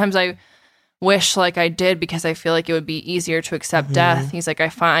like, sometimes I wish like I did because I feel like it would be easier to accept death. He's like, I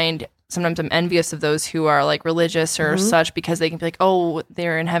find sometimes I'm envious of those who are like religious or such because they can be like, oh,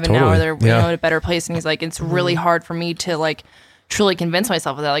 they're in heaven now, or they're you know, in a better place. And he's like, it's really hard for me to like truly convince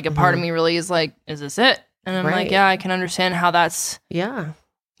myself of that. Like a part of me really is like, is this it? And I'm like, yeah, I can understand how that's, you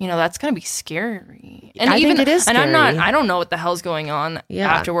know, that's going to be scary. And I think it is scary. And I don't know what the hell's going on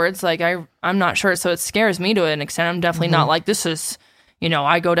afterwards. Like I'm not sure. So it scares me to an extent. I'm definitely not like, this is, you know,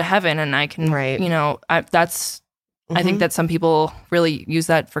 I go to heaven and I can, you know, I think that some people really use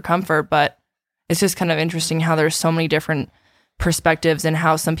that for comfort, but it's just kind of interesting how there's so many different perspectives and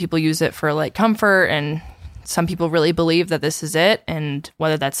how some people use it for like comfort and some people really believe that this is it, and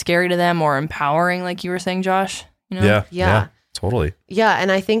whether that's scary to them or empowering, like you were saying, Josh, you know? Yeah. Totally. Yeah.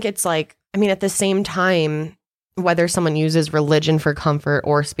 And I think it's like, I mean, at the same time, whether someone uses religion for comfort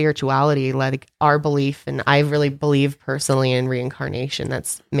or spirituality, like our belief, and I really believe personally in reincarnation.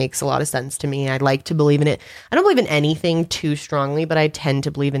 That makes a lot of sense to me. I like to believe in it. I don't believe in anything too strongly, but I tend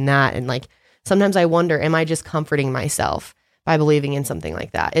to believe in that. And like, sometimes I wonder, am I just comforting myself by believing in something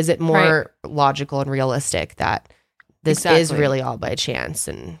like that? Is it more logical and realistic that this is really all by chance?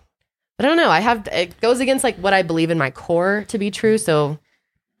 And but I don't know. It goes against like what I believe in my core to be true. So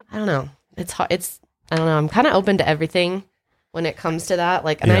I don't know. It's hard. I don't know. I'm kind of open to everything when it comes to that.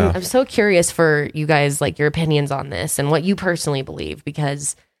 Like, and I'm so curious for you guys, like your opinions on this and what you personally believe,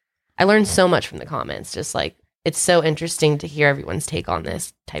 because I learned so much from the comments. Just like, it's so interesting to hear everyone's take on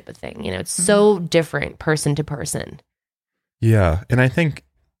this type of thing. You know, it's so different person to person. Yeah. And I think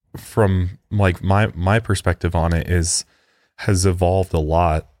from like my perspective on it has evolved a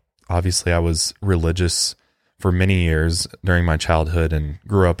lot. Obviously, I was religious for many years during my childhood and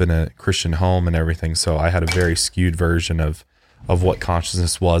grew up in a Christian home and everything. So I had a very skewed version of what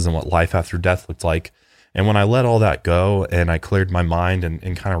consciousness was and what life after death looked like. And when I let all that go and I cleared my mind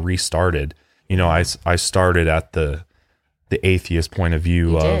and kind of restarted, you know, I started at the atheist point of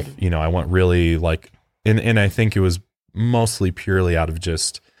view you know, I went really like, and I think it was mostly purely out of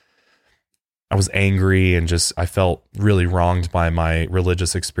just, I was angry and just, I felt really wronged by my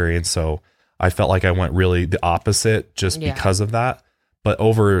religious experience. So I felt like I went really the opposite just because of that. But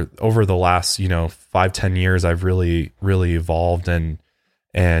over the last, you know, 5-10 years, I've really, really evolved and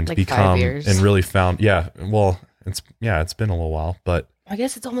like become and really found, it's been a little while, but I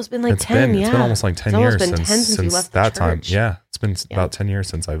guess it's almost been like 10. It's been almost like 10 years since you left that the time. church. Yeah. It's been about 10 years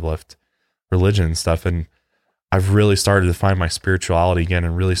since I've left religion and stuff. And I've really started to find my spirituality again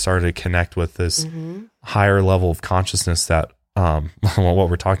and really started to connect with this higher level of consciousness that, what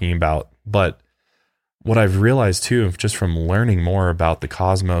we're talking about. But what I've realized too, just from learning more about the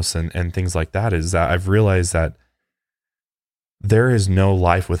cosmos and things like that, is that I've realized that there is no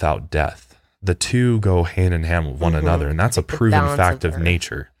life without death. The two go hand in hand with one another. And that's a proven fact of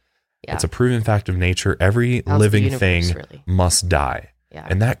nature. Yeah. It's a proven fact of nature. Every living thing must die. Yeah.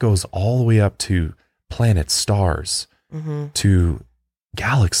 And that goes all the way up to planets, stars, to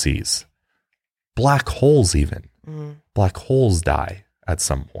galaxies, black holes even. Black holes die at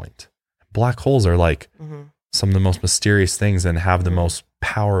some point. Black holes are like some of the most mysterious things and have the most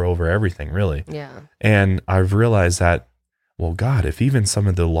power over everything, really. Yeah. And I've realized that, well, God, if even some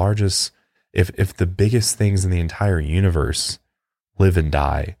of the largest, if the biggest things in the entire universe live and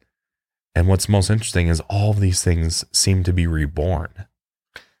die, and what's most interesting is all of these things seem to be reborn.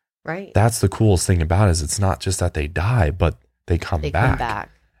 Right. That's the coolest thing about it, is it's not just that they die, but they come back.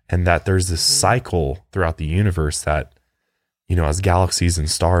 And that there's this cycle throughout the universe that, you know, as galaxies and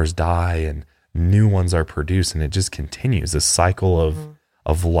stars die and new ones are produced, and it just continues. This cycle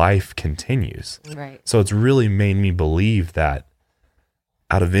of life continues. Right. So it's really made me believe that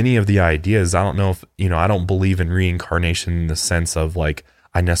out of any of the ideas, I don't know if, you know, I don't believe in reincarnation in the sense of like,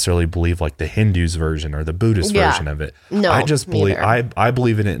 I necessarily believe like the Hindus version or the Buddhist version of it. No, I just believe, I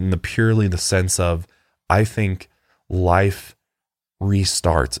believe in it in the purely the sense of, I think life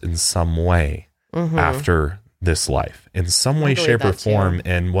restarts in some way after this life, in some way, shape, or form.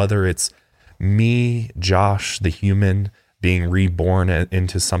 And whether it's me, Josh, the human, being reborn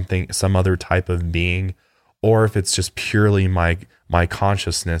into some other type of being, or if it's just purely my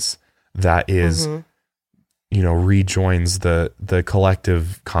consciousness that is, you know, rejoins the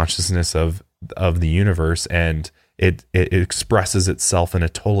collective consciousness of the universe, and it expresses itself in a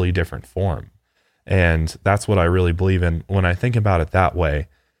totally different form. And that's what I really believe in. When I think about it that way,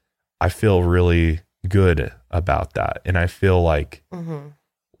 I feel really good about that. And I feel like,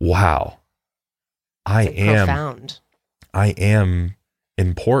 wow, I am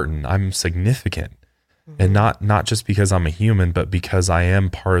important. I'm significant. And not just because I'm a human, but because I am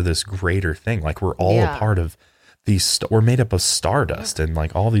part of this greater thing. Like we're all a part of these, we're made up of stardust and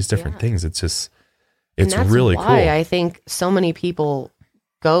like all these different things. It's just, it's really cool. I think so many people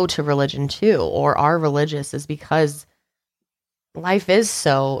go to religion too, or are religious, is because life is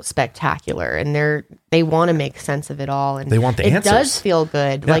so spectacular and they want to make sense of it all. And they want the answers. It does feel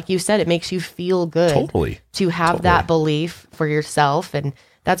good. Yeah. Like you said, it makes you feel good to have that belief for yourself. And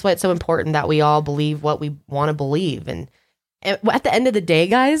that's why it's so important that we all believe what we want to believe. And at the end of the day,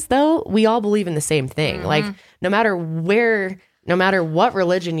 guys, though, we all believe in the same thing. Like no matter what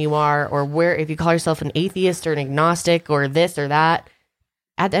religion you are, or if you call yourself an atheist or an agnostic or this or that,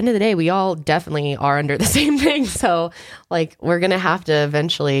 at the end of the day, we all definitely are under the same thing. So like we're going to have to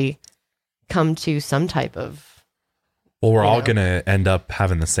eventually come to some type of, well, we're all going to end up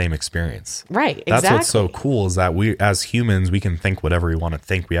having the same experience. Right. That's what's so cool, is that we, as humans, we can think whatever we want to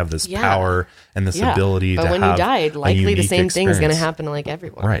think. We have this power and this ability to have. But when you died, likely the same thing's going to happen to like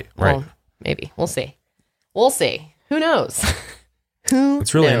everyone. Right. Well, maybe. We'll see. Who knows?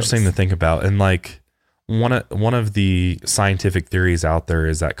 It's really interesting to think about. And like one of the scientific theories out there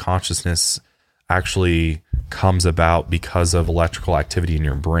is that consciousness actually comes about because of electrical activity in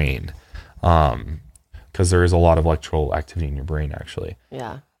your brain. Because there is a lot of electrical activity in your brain, actually.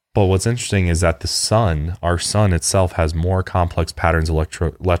 Yeah. But what's interesting is that our sun itself, has more complex patterns of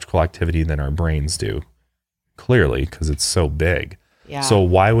electrical activity than our brains do. Clearly, because it's so big. Yeah. So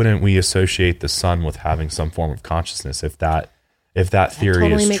why wouldn't we associate the sun with having some form of consciousness if that theory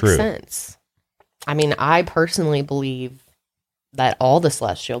totally is makes true? Sense. I mean, I personally believe that all the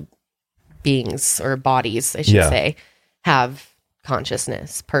celestial beings, or bodies, I should say, have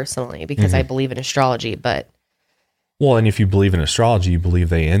consciousness personally, because I believe in astrology. But and if you believe in astrology, you believe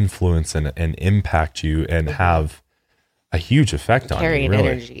they influence and impact you and have a huge effect on you. Really,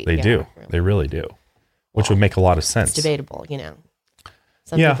 energy. They do. Really. They really do, which would make a lot of sense. It's debatable,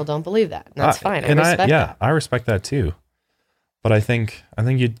 Some people don't believe that, and that's fine. I respect that. I respect that too. But I think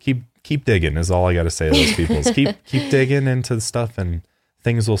you'd keep digging is all I got to say to those people. Is keep digging into the stuff, and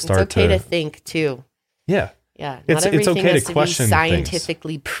things will start. It's okay to think too. Yeah. Yeah, it's okay to question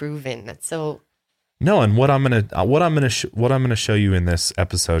scientifically proven. That's so. No, and what I'm gonna show you in this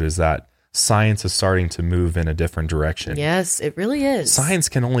episode is that science is starting to move in a different direction. Yes, it really is. Science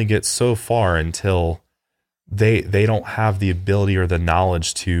can only get so far until they don't have the ability or the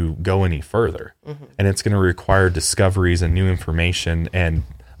knowledge to go any further, and it's going to require discoveries and new information and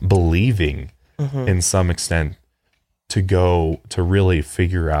believing in some extent to really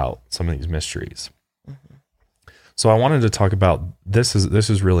figure out some of these mysteries. So I wanted to talk about this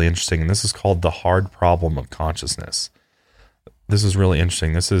is really interesting, and this is called the hard problem of consciousness. This is really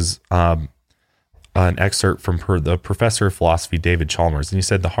interesting. This is an excerpt from the professor of philosophy, David Chalmers, and he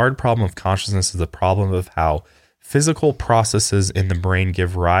said the hard problem of consciousness is the problem of how physical processes in the brain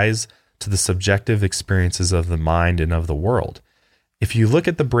give rise to the subjective experiences of the mind and of the world. If you look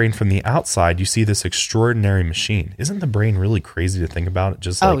at the brain from the outside, you see this extraordinary machine. Isn't the brain really crazy to think about it?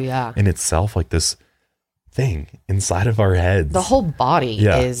 Just in itself, like this thing inside of our heads. The whole body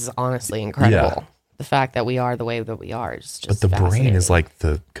is honestly incredible. Yeah. The fact that we are the way that we are is just But the brain is like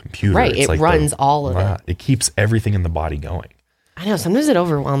the computer. Right. It's it runs all of it. It keeps everything in the body going. I know. Sometimes it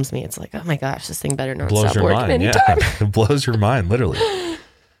overwhelms me. It's like, oh my gosh, this thing better not blows stop your working mind. anytime. Yeah. It blows your mind, literally.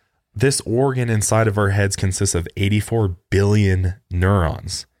 This organ inside of our heads consists of 84 billion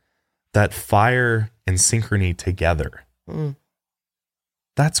neurons that fire in synchrony together.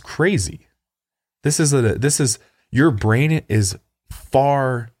 That's crazy. This is your brain is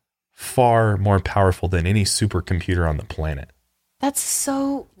far, far more powerful than any supercomputer on the planet. That's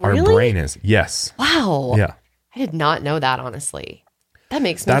so Our brain is, yes. Wow. Yeah. I did not know that, honestly. That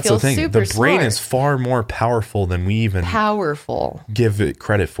makes me That's feel the thing. super The brain smart. is far more powerful than we even give it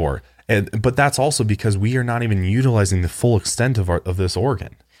credit for. But that's also because we are not even utilizing the full extent of this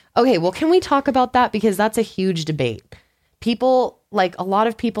organ. Okay, well, can we talk about that? Because that's a huge debate. People, like a lot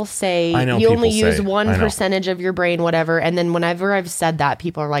of people say you only use 1% of your brain, whatever. And then whenever I've said that,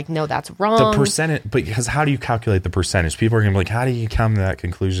 people are like, no, that's wrong. The percentage, because how do you calculate the percentage? People are going to be like, how do you come to that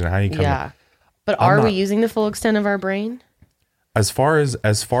conclusion? How do you come to But are we using the full extent of our brain? As far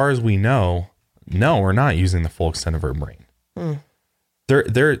as we know, no, we're not using the full extent of our brain.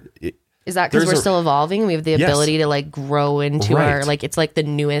 Is that because we're still evolving? We have the ability to like grow into our, like, it's like the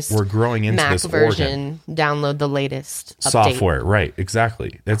newest we're growing into Mac this version, download the latest software. Update. Right.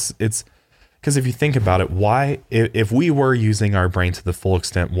 Exactly. It's because if you think about it, why, if we were using our brain to the full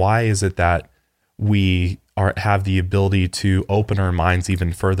extent, why is it that we have the ability to open our minds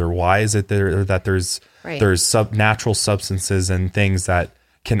even further. Why is it that there's natural substances and things that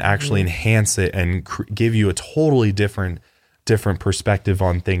can actually enhance it and give you a totally different perspective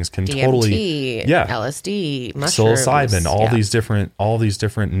on things? Can DMT, LSD, mushrooms, psilocybin, all these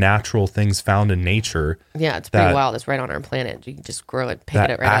different natural things found in nature. Yeah, it's pretty wild. It's right on our planet. You can just grow it, pick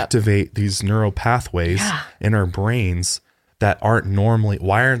it right activate these neural pathways in our brains that aren't normally.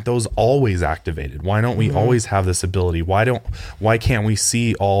 Why aren't those always activated? Why don't we always have this ability? Why can't we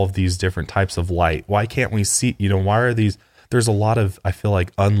see all of these different types of light? Why can't we see, why are these, there's a lot of, I feel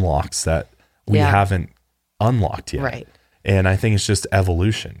like, unlocks that we haven't unlocked yet. Right. And I think it's just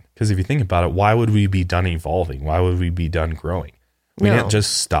evolution. Because if you think about it, why would we be done evolving? Why would we be done growing? We didn't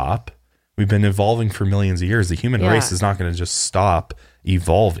just stop. We've been evolving for millions of years. The human race is not going to just stop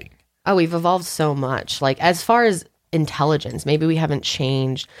evolving. Oh, we've evolved so much. Like, as far as intelligence, maybe we haven't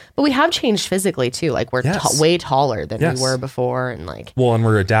changed, but we have changed physically too. Like, we're way taller than we were before, and and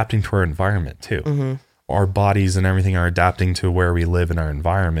we're adapting to our environment too. Our bodies and everything are adapting to where we live in our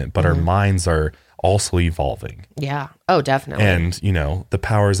environment, but our minds are also evolving. Yeah. Oh, definitely. And the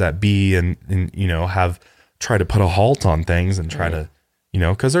powers that be and have tried to put a halt on things and try to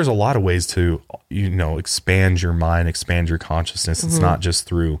because there's a lot of ways to expand your mind, expand your consciousness. It's not just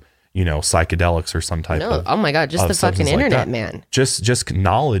through psychedelics or some type of, oh my God, just the fucking internet, man. Just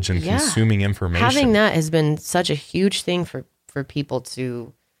knowledge and consuming information. Having that has been such a huge thing for people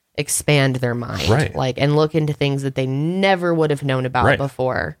to expand their mind, right? And look into things that they never would have known about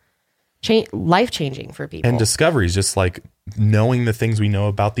before. Life changing for people. And discoveries, just like knowing the things we know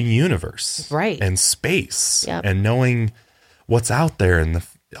about the universe, right? And space, and knowing what's out there and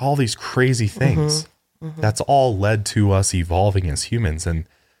all these crazy things. That's all led to us evolving as humans, and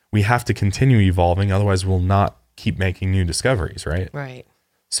we have to continue evolving, otherwise we'll not keep making new discoveries, right? Right.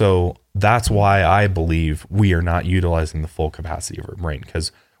 So that's why I believe we are not utilizing the full capacity of our brain,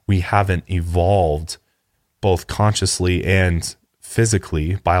 because we haven't evolved both consciously and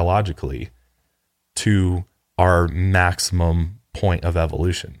physically, biologically, to our maximum point of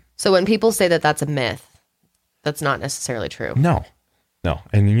evolution. So when people say that that's a myth, that's not necessarily true. No.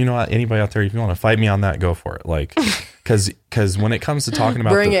 And you know what? Anybody out there, if you want to fight me on that, go for it. Like, because when it comes to talking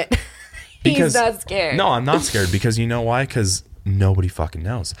about Bring it. He's not scared. No, I'm not scared, because you know why? Because nobody fucking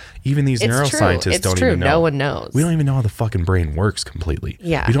knows. Even these neuroscientists don't even know. No one knows. We don't even know how the fucking brain works completely.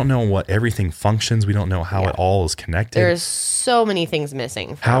 Yeah. We don't know what everything functions. We don't know how it all is connected. There's so many things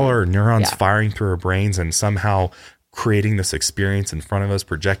missing. How are neurons firing through our brains and somehow creating this experience in front of us,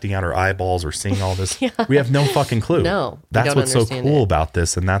 projecting out our eyeballs or seeing all this? We have no fucking clue. No. That's what's so cool about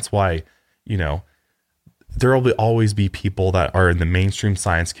this. And that's why, there will always be people that are in the mainstream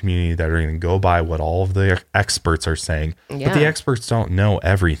science community that are going to go by what all of the experts are saying. Yeah. But the experts don't know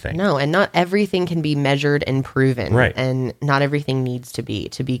everything. No, and not everything can be measured and proven. Right. And not everything needs to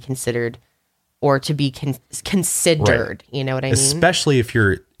be considered or to be considered. Right. You know what I mean? Especially if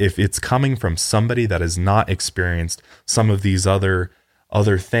it's coming from somebody that has not experienced some of these other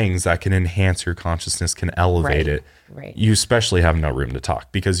things that can enhance your consciousness, can elevate it. Right. You especially have no room to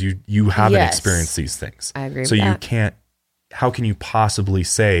talk, because you haven't experienced these things. I agree. So you can't. How can you possibly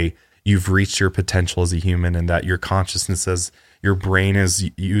say you've reached your potential as a human and that your consciousness, as your brain, is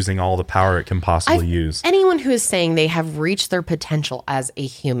using all the power it can possibly use? Anyone who is saying they have reached their potential as a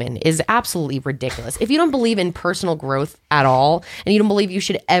human is absolutely ridiculous. If you don't believe in personal growth at all, and you don't believe you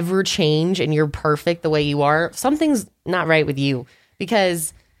should ever change and you're perfect the way you are, something's not right with you.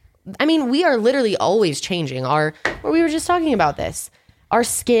 Because, we are literally always changing. We were just talking about this. Our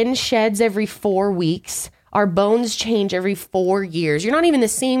skin sheds every 4 weeks. Our bones change every 4 years. You're not even the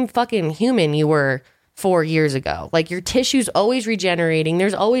same fucking human you were 4 years ago. Like, your tissue's always regenerating.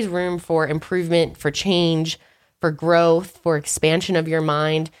 There's always room for improvement, for change, for growth, for expansion of your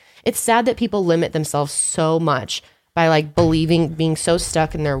mind. It's sad that people limit themselves so much by being so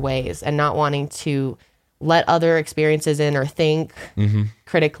stuck in their ways and not wanting to let other experiences in or think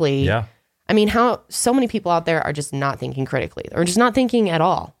critically. Yeah. How so many people out there are just not thinking critically, or just not thinking at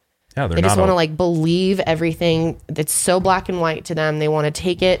all. Yeah, they just want to believe everything that's so black and white to them. They want to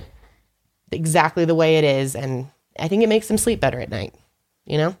take it exactly the way it is, and I think it makes them sleep better at night.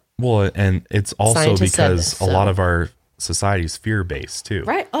 Well, and it's also Scientists because a lot of our society is fear-based too.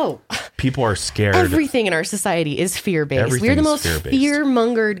 Right. Oh, people are scared. Everything in our society is fear-based. We're the most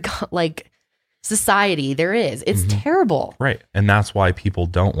fear-mongered society there is. It's terrible. Right. And that's why people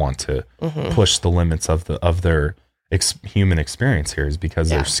don't want to push the limits of their human experience here, is because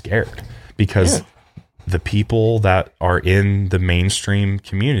they're scared. Because the people that are in the mainstream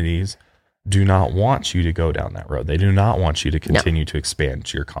communities do not want you to go down that road. They do not want you to continue to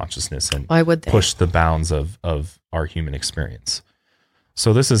expand your consciousness and Why would they? push the bounds of our human experience.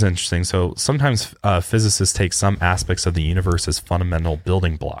 So this is interesting. So sometimes physicists take some aspects of the universe as fundamental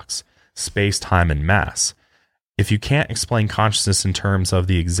building blocks, space, time, and mass. If you can't explain consciousness in terms of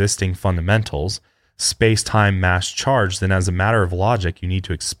the existing fundamentals, space, time, mass, charge, then as a matter of logic, you need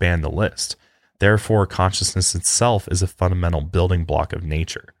to expand the list. Therefore, consciousness itself is a fundamental building block of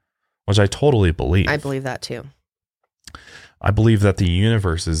nature, which I totally believe. I believe that too. I believe that the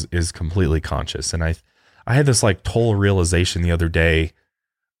universe is completely conscious. And I had this like total realization the other day.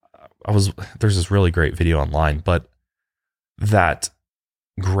 There's this really great video online, but that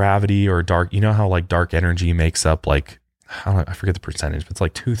gravity or dark, you know how like dark energy makes up like, I forget the percentage, but it's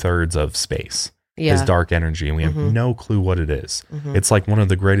like 2/3 of space is dark energy. And we have no clue what it is. It's like one of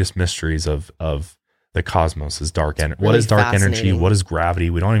the greatest mysteries of the cosmos is dark energy. What is dark energy? What is gravity?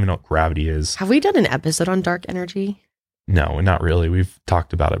 We don't even know what gravity is. Have we done an episode on dark energy? No, not really. We've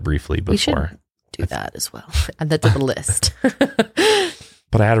talked about it briefly before. We should do that as well. Add that to the list.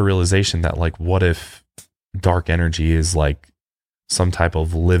 But I had a realization that like, what if dark energy is like some type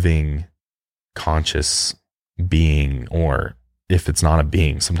of living conscious being, or if it's not a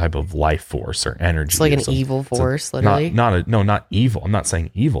being, some type of life force or energy. It's like an evil force, literally. Not evil. I'm not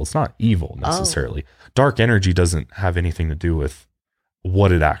saying evil. It's not evil necessarily. Dark energy doesn't have anything to do with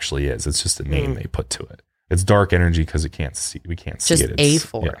what it actually is. It's just a name they put to it. It's dark energy because we can't see just it. It's a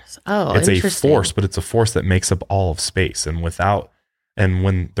force. Yeah. Oh, it's interesting. a force, but it's a force that makes up all of space. And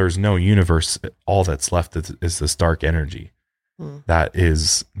when there's no universe, all that's left is this dark energy that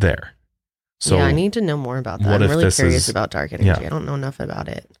is there. So yeah, I need to know more about that. I'm really curious about dark energy. I don't know enough about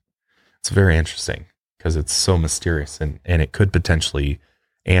it. It's very interesting because it's so mysterious, and it could potentially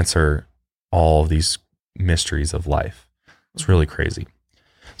answer all of these mysteries of life. It's really crazy.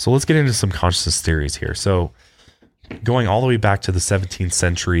 So let's get into some consciousness theories here. So going all the way back to the 17th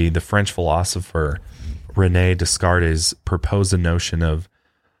century, the French philosopher René Descartes proposed a notion of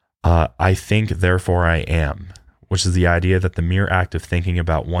I think, therefore I am, which is the idea that the mere act of thinking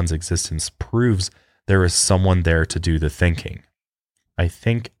about one's existence proves there is someone there to do the thinking. I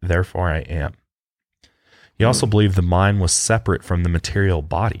think, therefore I am. He also believed the mind was separate from the material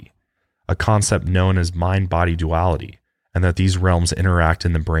body, a concept known as mind-body duality, and that these realms interact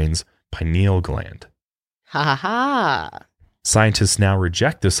in the brain's pineal gland. Ha ha ha. Scientists now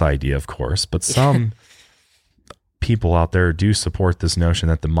reject this idea, of course, but some people out there do support this notion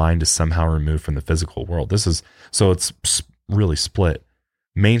that the mind is somehow removed from the physical world. So it's really split.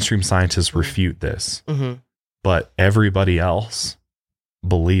 Mainstream scientists refute this, but everybody else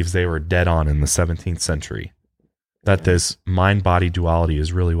believes they were dead on in the 17th century, that this mind-body duality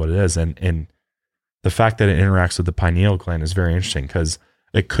is really what it is. And the fact that it interacts with the pineal gland is very interesting because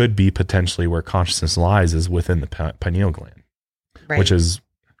it could be potentially where consciousness lies is within the pineal gland, which is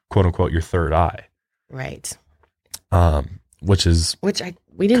quote unquote your third eye. Right.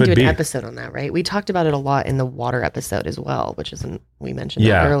 We didn't do an episode on that, right? We talked about it a lot in the water episode as well, which is we mentioned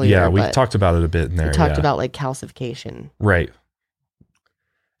that earlier. Yeah, we talked about it a bit in there. We talked about like calcification. Right.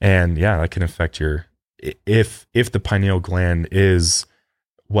 And that can affect if the pineal gland is,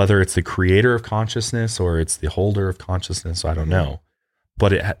 whether it's the creator of consciousness or it's the holder of consciousness, I don't know.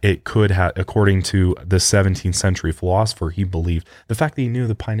 But it could have, according to the 17th century philosopher, he believed the fact that he knew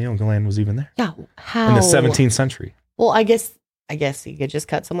the pineal gland was even there. Yeah. How? In the 17th century. Well, I guess you could just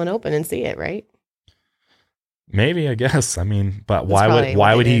cut someone open and see it, right? Maybe, I guess. I mean, but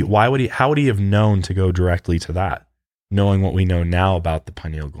how would he have known to go directly to that, knowing what we know now about the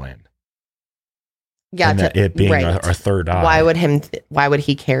pineal gland? Yeah, and it being our third eye. Why would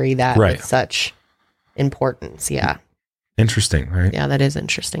he carry that with such importance? Yeah. Interesting, right? Yeah, that is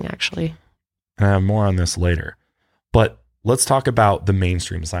interesting, actually. And I have more on this later. But let's talk about the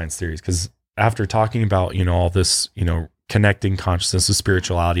mainstream science theories, because after talking about, all this, connecting consciousness to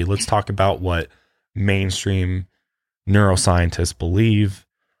spirituality, let's talk about what mainstream neuroscientists believe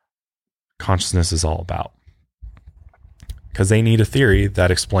consciousness is all about. Because they need a theory that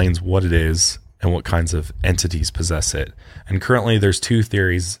explains what it is and what kinds of entities possess it. And currently there's two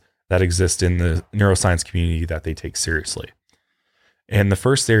theories that exist in the neuroscience community that they take seriously. And the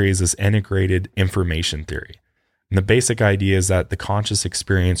first theory is this integrated information theory. And the basic idea is that the conscious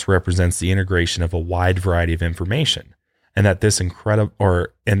experience represents the integration of a wide variety of information, and that this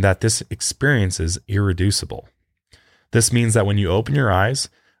experience is irreducible. This means that when you open your eyes,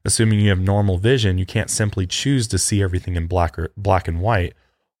 assuming you have normal vision, you can't simply choose to see everything in black and white,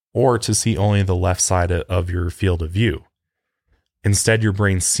 or to see only the left side of your field of view. Instead, your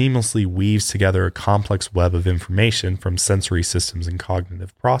brain seamlessly weaves together a complex web of information from sensory systems and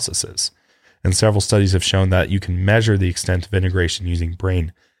cognitive processes. and several studies have shown that you can measure the extent of integration using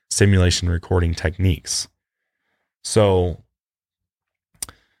brain simulation recording techniques. So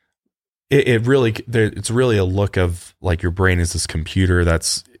it's really a look of like your brain is this computer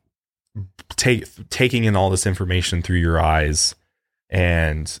that's taking in all this information through your eyes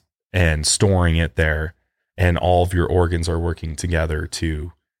and storing it there, and all of your organs are working together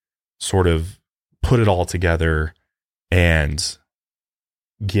to sort of put it all together and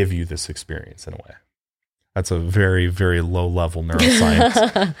give you this experience in a way. That's a very, very low level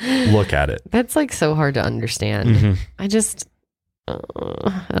neuroscience look at it. That's like so hard to understand. Mm-hmm. I just,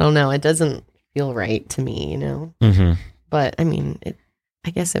 I don't know. It doesn't feel right to me, you know? Mm-hmm. But I mean, I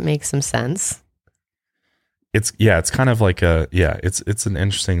guess it makes some sense. It's kind of like it's an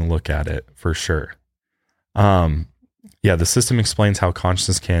interesting look at it for sure. The system explains how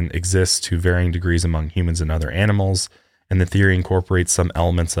consciousness can exist to varying degrees among humans and other animals, and the theory incorporates some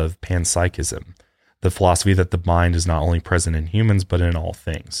elements of panpsychism, the philosophy that the mind is not only present in humans, but in all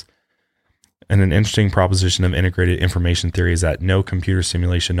things. And an interesting proposition of integrated information theory is that no computer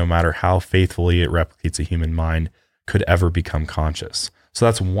simulation, no matter how faithfully it replicates a human mind, could ever become conscious. So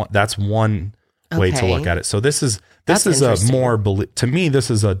that's one way to look at it. So this is a more, to me, this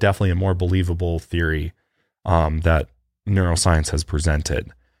is definitely a more believable theory that neuroscience has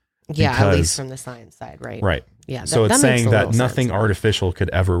presented. Yeah, at least from the science side, right? Right. Yeah. So it's saying that nothing artificial could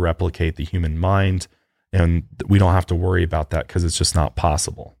ever replicate the human mind, and we don't have to worry about that because it's just not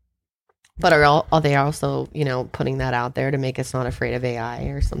possible. But are they also, putting that out there to make us not afraid of AI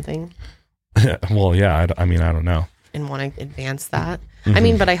or something? Well, yeah. I mean, I don't know. And want to advance that. Mm-hmm. I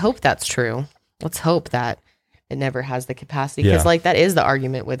mean, but I hope that's true. Let's hope that it never has the capacity, because that is the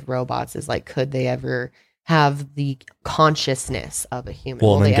argument with robots, is like, could they ever have the consciousness of a human?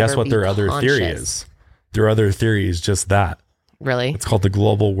 Well, then guess what their other theory is? Their other theory is just that. Really? It's called the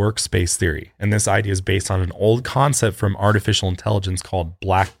global workspace theory. And this idea is based on an old concept from artificial intelligence called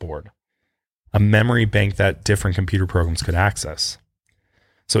Blackboard, a memory bank that different computer programs could access.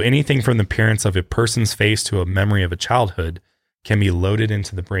 So anything from the appearance of a person's face to a memory of a childhood can be loaded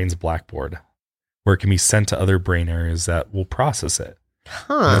into the brain's Blackboard, where it can be sent to other brain areas that will process it.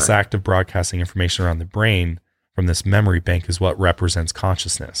 And this act of broadcasting information around the brain from this memory bank is what represents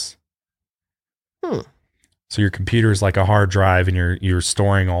consciousness. So your computer is like a hard drive, and you're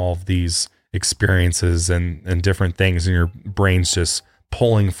storing all of these experiences and different things, and your brain's just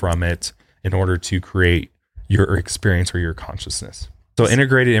pulling from it in order to create your experience or your consciousness. So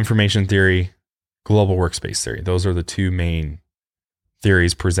integrated information theory, global workspace theory, those are the two main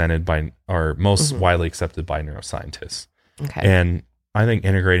theories presented by, or most widely accepted by neuroscientists. Okay. And I think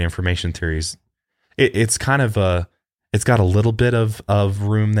integrated information theories, it's kind of it's got a little bit of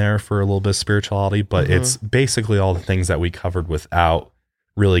room there for a little bit of spirituality, but it's basically all the things that we covered without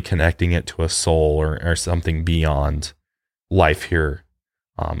really connecting it to a soul or something beyond life here,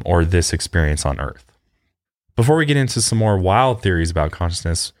 or this experience on Earth. Before we get into some more wild theories about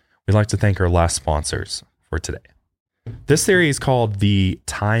consciousness, we'd like to thank our last sponsors for today. This theory is called the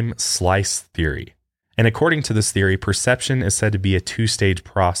time slice theory. And according to this theory, perception is said to be a two-stage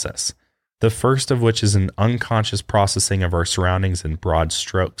process, the first of which is an unconscious processing of our surroundings in broad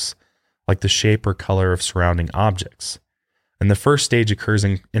strokes, like the shape or color of surrounding objects. And the first stage occurs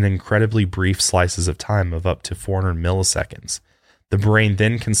in incredibly brief slices of time of up to 400 milliseconds. The brain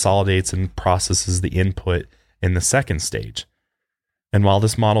then consolidates and processes the input in the second stage. And while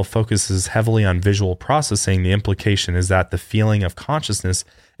this model focuses heavily on visual processing, the implication is that the feeling of consciousness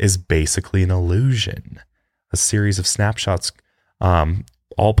is basically an illusion, a series of snapshots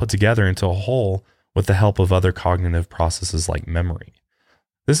all put together into a whole with the help of other cognitive processes like memory.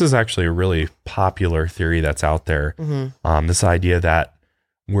 This is actually a really popular theory that's out there. This idea that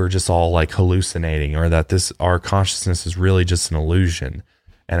we're just all like hallucinating, or that our consciousness is really just an illusion,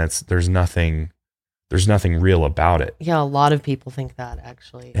 and there's nothing real about it. Yeah, a lot of people think that,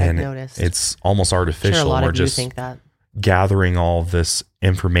 actually. And I've noticed. It's almost artificial. Sure, a lot we're of you just think that. gathering all of this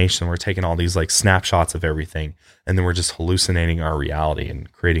information. We're taking all these like snapshots of everything, and then we're just hallucinating our reality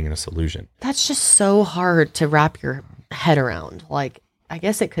and creating this illusion. That's just so hard to wrap your head around. Like, I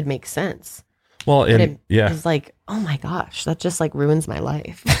guess it could make sense. Well, it's like, oh my gosh, that just like ruins my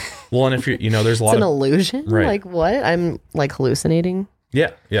life. Well, and if there's a lot of an illusion. Right. Like what? I'm like hallucinating.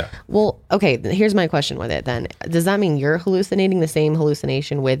 Yeah. Well, okay, here's my question with it then. Does that mean you're hallucinating the same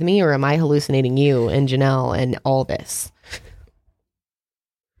hallucination with me, or am I hallucinating you and Janelle and all this?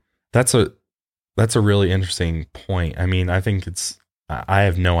 That's a really interesting point. I mean, I think I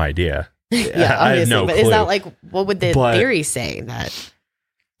have no idea. Yeah, obviously. I have no clue. Is that like, what would the theory say that?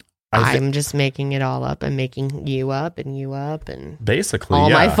 I'm just making it all up. I'm making you up and basically all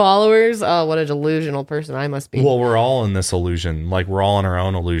my followers. Oh, what a delusional person I must be. Well, we're all in this illusion. Like we're all in our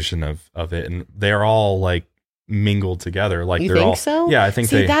own illusion of it, and they're all like mingled together. Like you they're think all so? Yeah, I think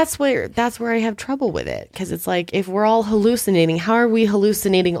that's where I have trouble with it, because it's like, if we're all hallucinating, how are we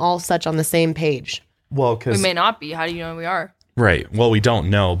hallucinating all such on the same page? Well, because we may not be. How do you know we are? Right. Well, we don't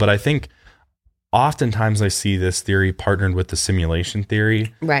know, but I think oftentimes I see this theory partnered with the simulation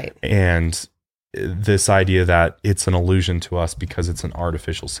theory. Right. And this idea that it's an illusion to us because it's an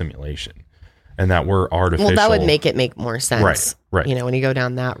artificial simulation and that we're artificial. Well, that would make more sense. Right. You know, when you go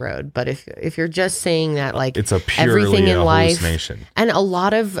down that road. But if you're just saying that, like, it's a purely everything in hallucination. Life, and a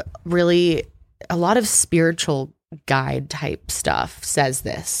lot of spiritual guide type stuff says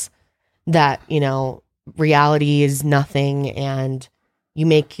this, that, you know, reality is nothing and you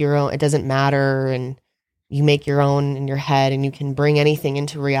make your own, it doesn't matter, and you make your own in your head and you can bring anything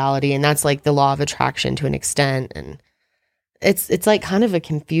into reality, and that's like the law of attraction to an extent. And it's like kind of a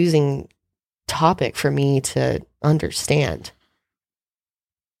confusing topic for me to understand.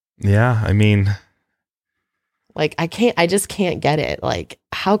 Yeah, I mean, like I just can't get it. Like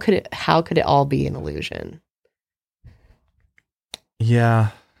how could it all be an illusion? Yeah,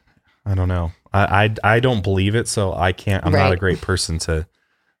 I don't know. I don't believe it, so I can't. I'm not a great person to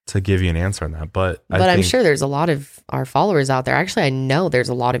give you an answer on that. But I'm sure there's a lot of our followers out there. Actually, I know there's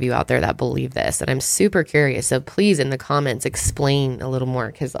a lot of you out there that believe this, and I'm super curious. So please, in the comments, explain a little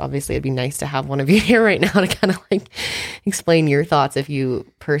more, because obviously it'd be nice to have one of you here right now to kind of like explain your thoughts if you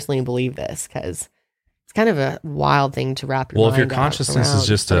personally believe this, because it's kind of a wild thing to wrap your mind around. Well, if your consciousness is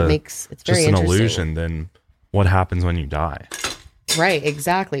just an illusion, then what happens when you die? Right,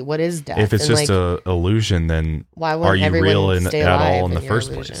 exactly. What is death? If it's just a illusion, then why are you real at all in the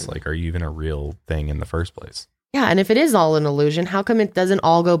first illusion? place? Like, are you even a real thing in the first place? Yeah, and if it is all an illusion, how come it doesn't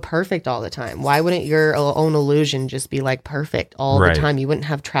all go perfect all the time? Why wouldn't your own illusion just be like perfect all the time? You wouldn't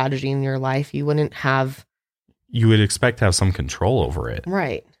have tragedy in your life. You wouldn't have... You would expect to have some control over it.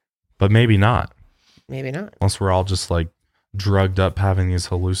 Right. But maybe not. Maybe not. Unless we're all just like drugged up having these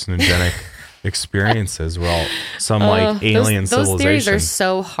hallucinogenic... experiences. We're all some like alien civilization. Those theories are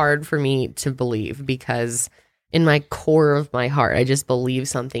so hard for me to believe, because in my core of my heart, I just believe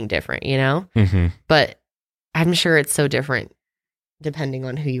something different, you know? Mm-hmm. But I'm sure it's so different depending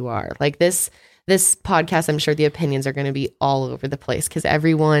on who you are. Like this podcast, I'm sure the opinions are going to be all over the place, because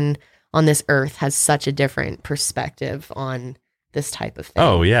everyone on this earth has such a different perspective on this type of thing.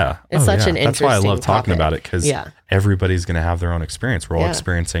 Oh yeah. It's such an interesting That's why I love talking about it, because everybody's going to have their own experience. We're all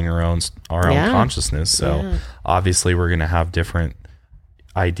experiencing our own consciousness. So obviously we're going to have different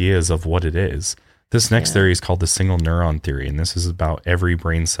ideas of what it is. This next theory is called the single neuron theory. And this is about every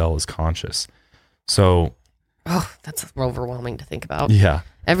brain cell is conscious. So. Oh, that's overwhelming to think about. Yeah.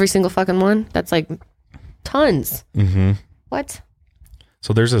 Every single fucking one. That's like tons. Mm-hmm. What?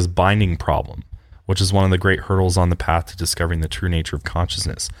 So there's this binding problem, which is one of the great hurdles on the path to discovering the true nature of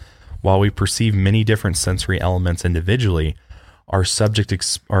consciousness. While we perceive many different sensory elements individually, our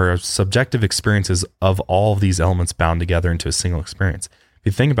subjective experiences of all of these elements bound together into a single experience. If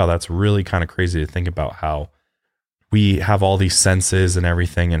you think about that, it's really kind of crazy to think about how we have all these senses and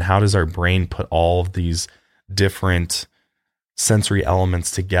everything, and how does our brain put all of these different sensory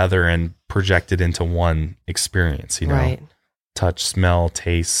elements together and project it into one experience, you know? Right. Touch, smell,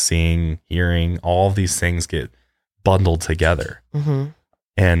 taste, seeing, hearing, all of these things get bundled together. Mm-hmm.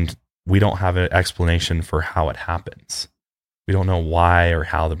 And we don't have an explanation for how it happens. We don't know why or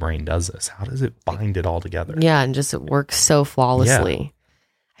how the brain does this. How does it bind it all together? Yeah, and just it works so flawlessly. Yeah.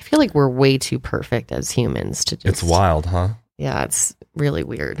 I feel like we're way too perfect as humans to just... It's wild, huh? Yeah, it's really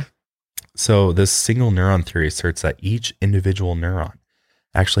weird. So this single neuron theory asserts that each individual neuron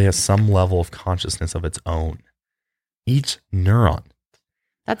actually has some level of consciousness of its own. Each neuron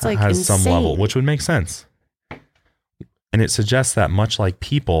has insane. Some level, which would make sense. And it suggests that much like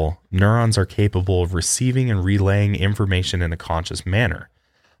people, neurons are capable of receiving and relaying information in a conscious manner,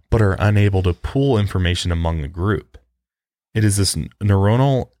 but are unable to pool information among the group. It is this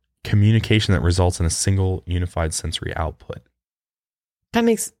neuronal communication that results in a single unified sensory output. That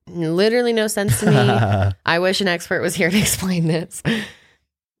makes literally no sense to me. I wish an expert was here to explain this.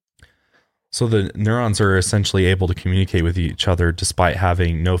 So the neurons are essentially able to communicate with each other despite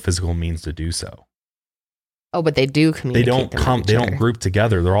having no physical means to do so. Oh, but they do communicate. They don't group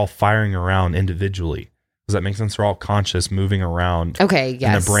together. They're all firing around individually. Does that make sense? They're all conscious, moving around. Okay,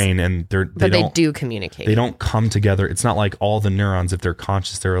 yes. In the brain, and they do communicate. They don't come together. It's not like all the neurons, if they're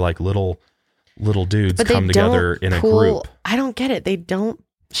conscious, they're like little dudes come together in a group. I don't get it. They don't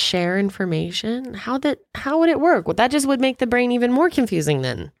share information. How would it work? Well, that just would make the brain even more confusing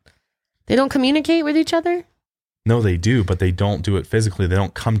then. They don't communicate with each other? No, they do, but they don't do it physically. They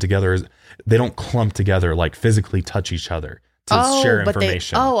don't come together. They don't clump together, like physically touch each other to share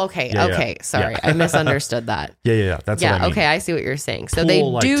information. Okay. Yeah, okay. yeah. Sorry. Yeah. I misunderstood that. Yeah. That's what I mean. Okay. I see what you're saying. So Pool, they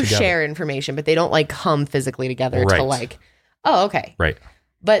like, do together. share information, but they don't like come physically together Right. to like, oh, okay. Right.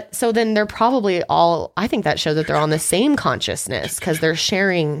 But so then they're probably all, I think that shows that they're on the same consciousness because they're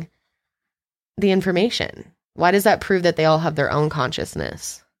sharing the information. Why does that prove that they all have their own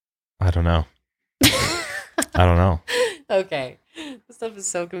consciousness? I don't know. I don't know. Okay. This stuff is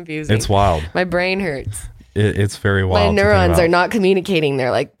so confusing. It's wild. My brain hurts. It's very wild. My to think neurons about. are not communicating.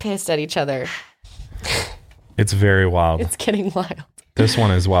 They're like pissed at each other. It's very wild. It's getting wild. This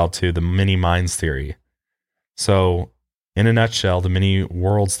one is wild too. The many minds theory. So, in a nutshell, the many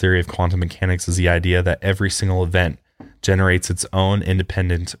worlds theory of quantum mechanics is the idea that every single event generates its own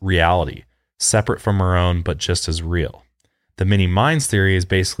independent reality, separate from our own, but just as real. The many minds theory is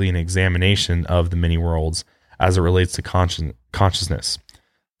basically an examination of the many worlds as it relates to consciousness.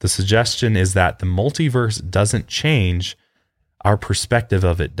 The suggestion is that the multiverse doesn't change, our perspective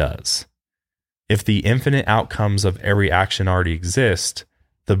of it does. If the infinite outcomes of every action already exist,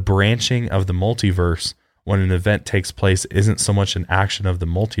 the branching of the multiverse when an event takes place isn't so much an action of the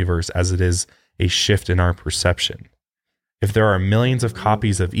multiverse as it is a shift in our perception. If there are millions of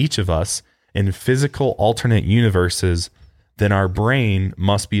copies of each of us in physical alternate universes, then our brain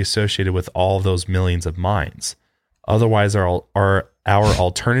must be associated with all of those millions of minds. Otherwise, our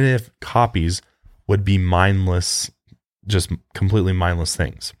alternative copies would be mindless, just completely mindless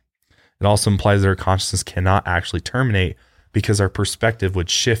things. It also implies that our consciousness cannot actually terminate because our perspective would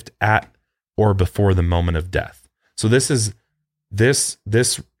shift at or before the moment of death. So this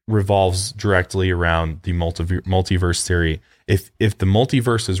revolves directly around the multiverse theory. If the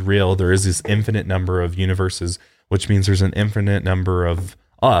multiverse is real, there is this infinite number of universes, which means there's an infinite number of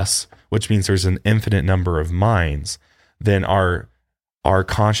us, which means there's an infinite number of minds. Then our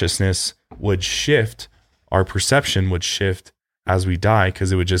consciousness would shift, our perception would shift as we die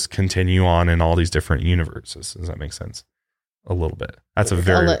because it would just continue on in all these different universes. Does that make sense? A little bit. That's a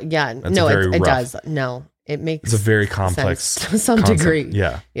very it does. No, it makes it's a very complex sense to some concept. degree.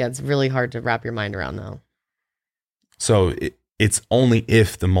 Yeah. It's really hard to wrap your mind around though. So it's only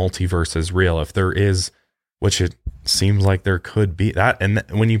if the multiverse is real, if there is, which it seems like there could be that. And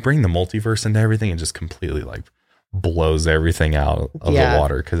when you bring the multiverse into everything, it just completely like blows everything out of the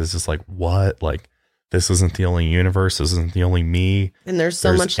water. Because it's just like, what? Like, this isn't the only universe. This isn't the only me. And there's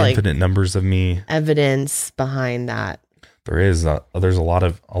much infinite numbers of me. Evidence behind that. There is. There's a lot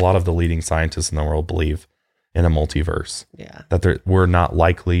of the leading scientists in the world believe in a multiverse. Yeah. That we're not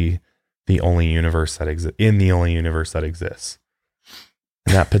likely the only universe that exists in the only universe that exists.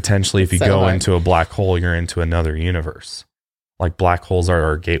 And that potentially, if you go into a black hole, you're into another universe. Like black holes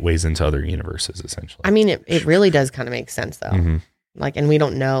are gateways into other universes, essentially. I mean, it really does kind of make sense though. Mm-hmm. Like, and we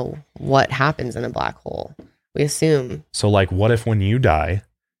don't know what happens in a black hole. We assume. So like, what if when you die,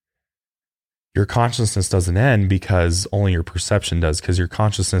 your consciousness doesn't end because only your perception does, because your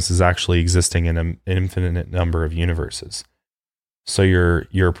consciousness is actually existing in an infinite number of universes. So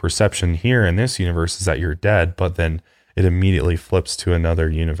your perception here in this universe is that you're dead, but then it immediately flips to another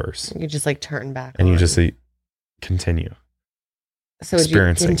universe. You just like turn back and on. you just continue. So would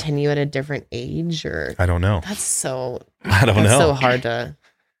you continue at a different age, or I don't know. I don't know. So hard to.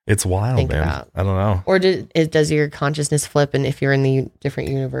 It's wild, man. About. I don't know. Or does your consciousness flip, and if you're in the different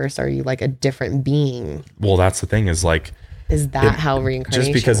universe, are you like a different being? Well, that's the thing. Is that how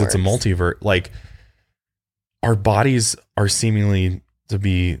reincarnation just because works? It's a multiverse, like our bodies are seemingly to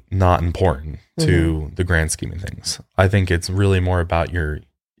be not important to the grand scheme of things. I think it's really more about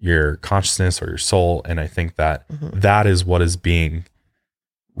your consciousness or your soul, and I think that that is what is being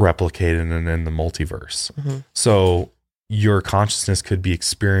replicated in the multiverse. So your consciousness could be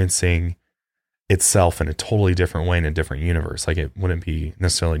experiencing itself in a totally different way in a different universe. Like it wouldn't be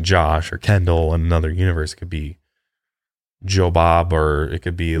necessarily Josh or Kendall in another universe. It could be Joe Bob, or it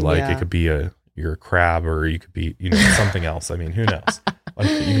could be it could be you're a crab, or you could be, something else. I mean, who knows? Like,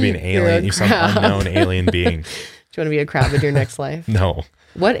 you could be an alien, you're some unknown alien being. Do you want to be a crab in your next life? No.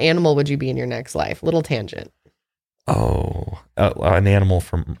 What animal would you be in your next life? Little tangent. Oh, an animal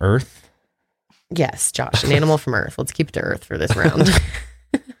from Earth? Yes, Josh, an animal from Earth. Let's keep it to Earth for this round.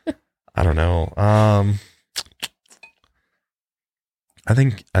 I don't know. I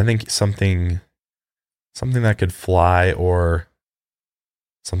think something that could fly, or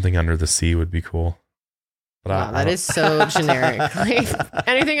something under the sea would be cool. But wow, that is so generic. Like,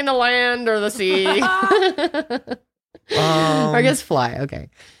 anything in the land or the sea. Or I guess fly. Okay.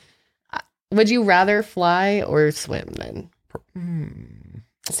 Would you rather fly or swim then?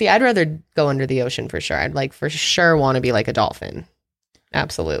 See, I'd rather go under the ocean for sure. I'd like for sure want to be like a dolphin.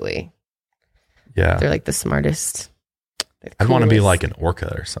 Absolutely. Yeah. They're like the smartest. I'd want to be like an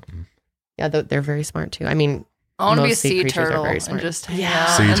orca or something. Yeah, they're very smart too. I mean, I want to be a most sea sea creatures are turtle very and smart. just hang Yeah.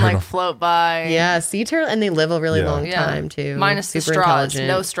 out Sea and turtle. like float by. yeah, sea turtle, and they live a really Yeah. long Yeah. time too. Minus the Super straws. intelligent.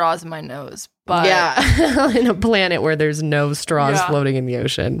 No straws in my nose. But yeah, in a planet where there's no straws Yeah. floating in the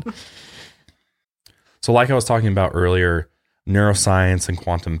ocean. So like I was talking about earlier, neuroscience and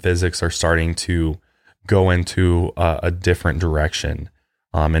quantum physics are starting to go into a different direction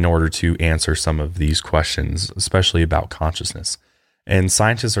in order to answer some of these questions, especially about consciousness. And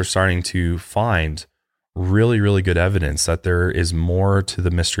scientists are starting to find really, really good evidence that there is more to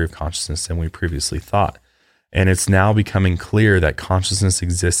the mystery of consciousness than we previously thought. And it's now becoming clear that consciousness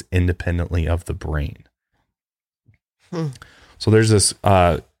exists independently of the brain. So there's this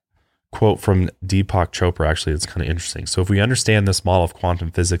quote from Deepak Chopra, actually, it's kind of interesting. So if we understand this model of quantum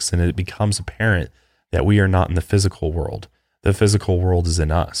physics, then it becomes apparent that we are not in the physical world. The physical world is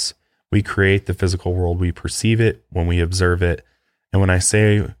in us. We create the physical world. We perceive it when we observe it. And when I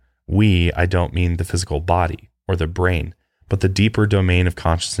say we, I don't mean the physical body or the brain, but the deeper domain of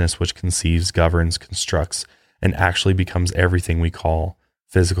consciousness which conceives, governs, constructs, and actually becomes everything we call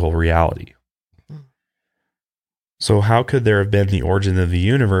physical reality. So how could there have been the origin of the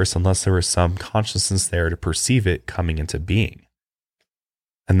universe unless there was some consciousness there to perceive it coming into being?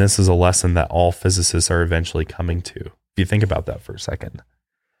 And this is a lesson that all physicists are eventually coming to. If you think about that for a second,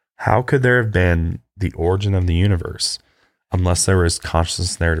 how could there have been the origin of the universe unless there was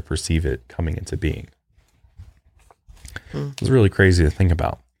consciousness there to perceive it coming into being? It's really crazy to think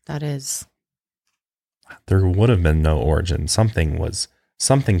about. That is. There would have been no origin. Something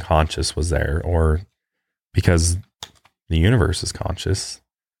conscious was there, or because the universe is conscious,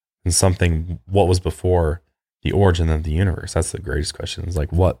 and something, what was before the origin of the universe? That's the greatest question. It's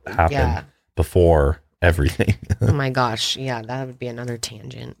like, what happened before everything? Oh my gosh. Yeah, that would be another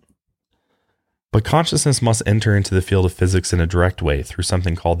tangent. But consciousness must enter into the field of physics in a direct way through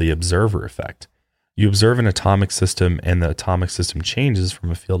something called the observer effect. You observe an atomic system, and the atomic system changes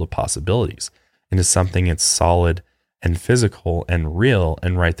from a field of possibilities into something that's solid and physical and real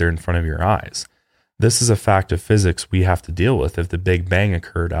and right there in front of your eyes. This is a fact of physics we have to deal with. If the Big Bang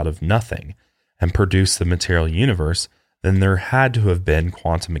occurred out of nothing and produced the material universe, then there had to have been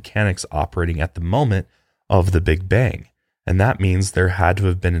quantum mechanics operating at the moment of the Big Bang. And that means there had to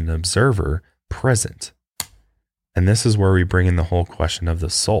have been an observer present. And this is where we bring in the whole question of the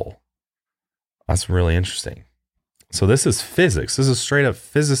soul. That's really interesting. So this is physics. This is straight up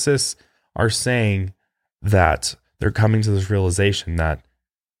physicists are saying that they're coming to this realization that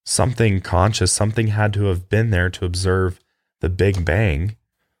something conscious, something had to have been there to observe the Big Bang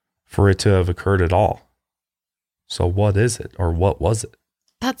for it to have occurred at all. So what is it, or what was it?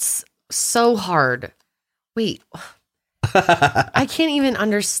 That's so hard. Wait, I can't even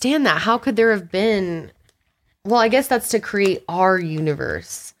understand that. How could there have been? Well, I guess that's to create our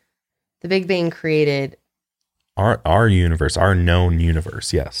universe. The Big Bang created Our universe, our known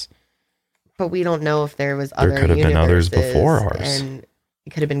universe, yes. but we don't know if there was There other could have been others universes, before ours. and it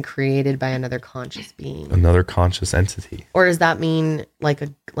could have been created by another conscious being. Another conscious entity. Or does that mean like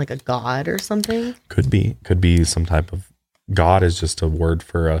a god or something? Could be some type of, God is just a word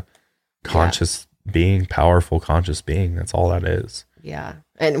for a conscious being, powerful conscious being. That's all that is. Yeah.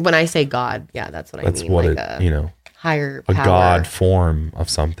 And when I say God, yeah, that's what I That's mean. what like it, higher a power, God form of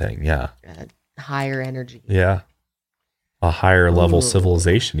something. Yeah. higher energy. Yeah. A higher level Ooh.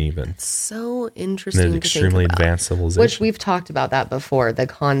 civilization, even. It's so interesting. An to extremely think about. advanced civilization. Which we've talked about that before. The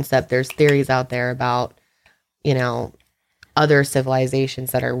concept, there's theories out there about, other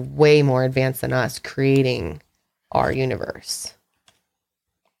civilizations that are way more advanced than us creating our universe.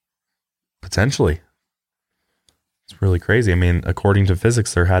 Potentially. It's really crazy. I mean, according to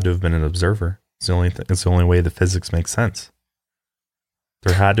physics, there had to have been an observer. It's the only way the physics makes sense.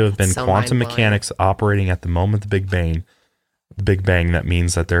 There had to have been So quantum mind-blowing. mechanics operating at the moment of the Big Bang. The Big Bang, that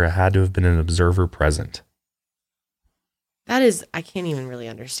means that there had to have been an observer present. That is, I can't even really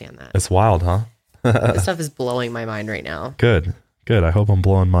understand that. It's wild, huh? This stuff is blowing my mind right now. Good. I hope I'm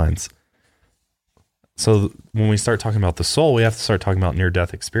blowing minds. So when we start talking about the soul, we have to start talking about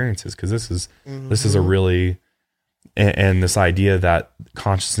near-death experiences, because this is a really, and this idea that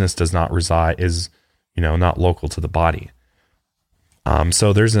consciousness does not reside, is, not local to the body.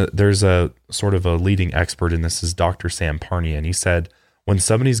 So there's a sort of a leading expert in this is Dr. Sam Parnia, and he said, when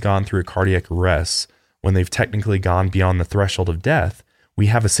somebody's gone through a cardiac arrest, when they've technically gone beyond the threshold of death, we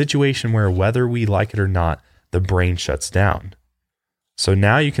have a situation where, whether we like it or not, the brain shuts down. So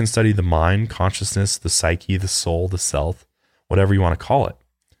now you can study the mind, consciousness, the psyche, the soul, the self, whatever you want to call it.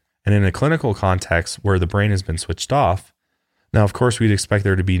 And in a clinical context where the brain has been switched off, now, of course, we'd expect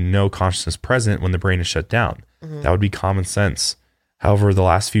there to be no consciousness present when the brain is shut down. That would be common sense. However, the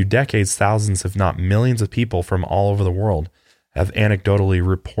last few decades, thousands, if not millions of people from all over the world have anecdotally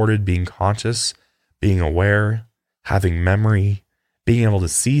reported being conscious, being aware, having memory, being able to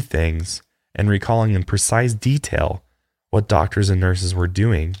see things, and recalling in precise detail what doctors and nurses were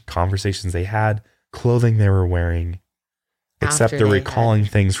doing, conversations they had, clothing they were wearing, except they're recalling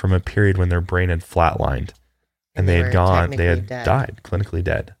things from a period when their brain had flatlined and they had died, clinically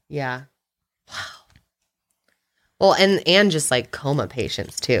dead. Yeah. Wow. Well, and just like coma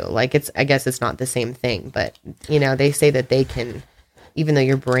patients too. Like I guess it's not the same thing, but they say that they can, even though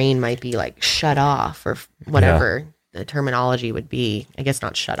your brain might be like shut off or whatever the terminology would be, I guess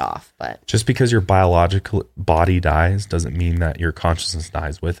not shut off, but just because your biological body dies doesn't mean that your consciousness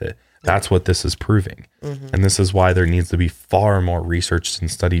dies with it. That's what this is proving. And this is why there needs to be far more research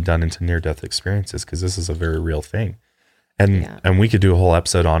and study done into near-death experiences, because this is a very real thing. And we could do a whole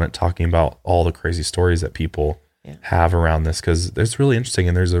episode on it talking about all the crazy stories that people have around this, because it's really interesting.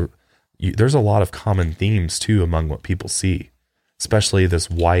 And there's a lot of common themes too among what people see, especially this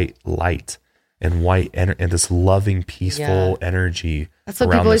white light and and this loving, peaceful energy. That's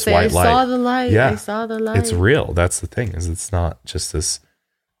what people always say. I saw the light. Yeah. I saw the light. It's real. That's the thing, is it's not just this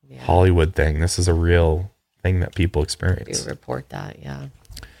Hollywood thing. This is a real thing that people experience. You report that, yeah.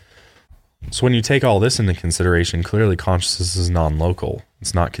 So when you take all this into consideration, clearly consciousness is non-local.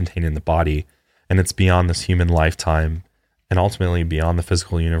 It's not contained in the body, and it's beyond this human lifetime and ultimately beyond the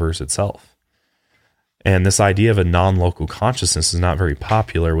physical universe itself. And this idea of a non-local consciousness is not very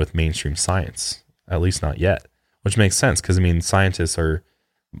popular with mainstream science, at least not yet, which makes sense because, scientists are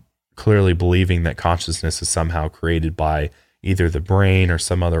clearly believing that consciousness is somehow created by either the brain or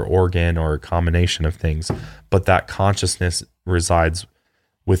some other organ or a combination of things, but that consciousness resides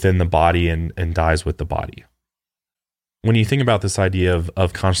within the body and dies with the body. When you think about this idea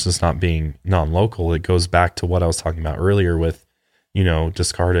of consciousness not being non-local, it goes back to what I was talking about earlier with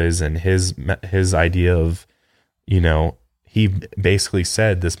Descartes and his idea of, he basically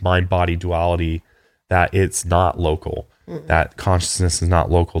said this mind-body duality, that it's not local, that consciousness is not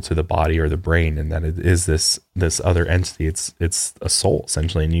local to the body or the brain, and that it is this other entity. It's a soul,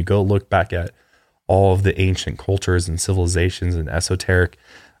 essentially. And you go look back at all of the ancient cultures and civilizations and esoteric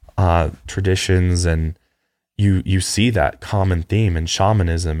traditions, and you see that common theme in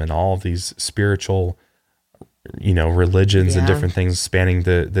shamanism and all of these spiritual religions and different things spanning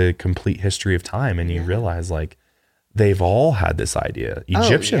the complete history of time. And you realize like they've all had this idea.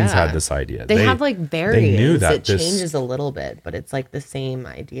 Egyptians had this idea. They have like variants. They knew that it changes a little bit, but it's like the same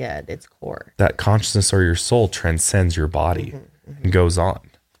idea at its core. That consciousness or your soul transcends your body and goes on.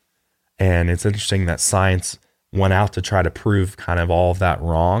 And it's interesting that science went out to try to prove kind of all of that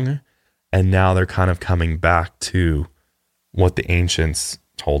wrong. And now they're kind of coming back to what the ancients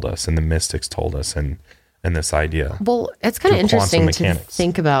told us and the mystics told us and this idea. Well, it's kind of interesting to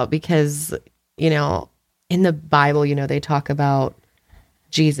think about because, in the Bible, they talk about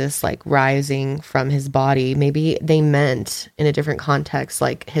Jesus like rising from his body. Maybe they meant in a different context,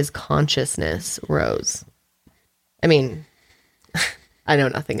 like his consciousness rose. I know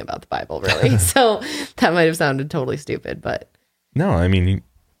nothing about the Bible really, so that might have sounded totally stupid, but no,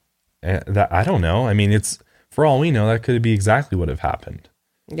 that I don't know. It's, for all we know, that could be exactly what have happened.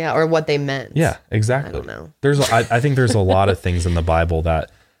 Yeah, or what they meant. Yeah, exactly. I don't know. I think there's a lot of things in the Bible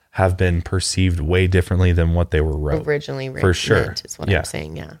that have been perceived way differently than what they were originally written. For sure, is what I'm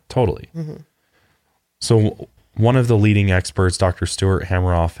saying. Yeah, totally. So one of the leading experts, Dr. Stuart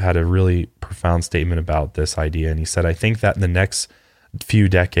Hameroff, had a really profound statement about this idea, and he said, "I think that in the next few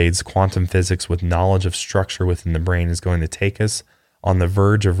decades, quantum physics with knowledge of structure within the brain is going to take us on the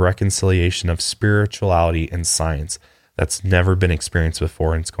verge of reconciliation of spirituality and science that's never been experienced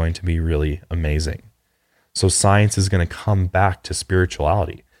before, and it's going to be really amazing." So science is going to come back to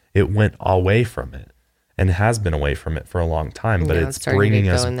spirituality. It went away from it and has been away from it for a long time, but it's bringing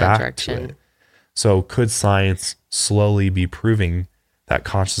us back to it. So could science slowly be proving that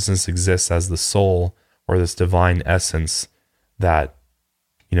consciousness exists as the soul or this divine essence that,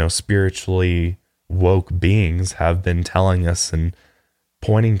 spiritually woke beings have been telling us and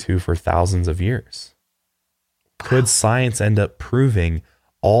pointing to for thousands of years? Could science end up proving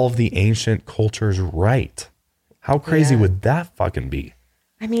all of the ancient cultures right? How crazy would that fucking be?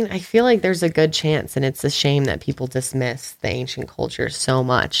 I feel like there's a good chance, and it's a shame that people dismiss the ancient culture so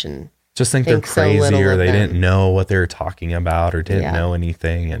much and just think they're crazy, or they didn't know what they were talking about, or didn't know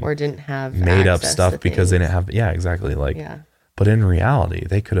anything, and or didn't have made up stuff because they didn't have. Yeah, exactly. But in reality,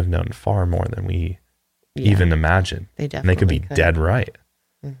 they could have known far more than we even imagine. They definitely and they could be dead right.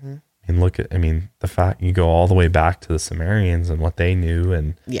 Mm-hmm. And look at, I mean, the fact you go all the way back to the Sumerians and what they knew,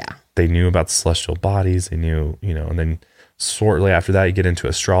 and they knew about the celestial bodies. They knew, and then shortly after that, you get into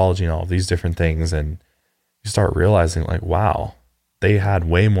astrology and all of these different things, and you start realizing, like, wow, they had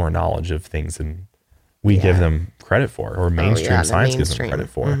way more knowledge of things than we give them credit for, or mainstream science gives them credit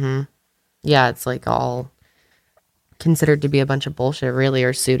for. Mm-hmm. Yeah, it's like all considered to be a bunch of bullshit, really,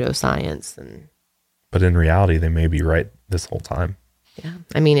 or pseudoscience. But in reality, they may be right this whole time. Yeah.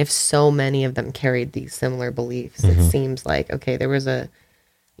 I mean, if so many of them carried these similar beliefs, it seems like, okay, there was a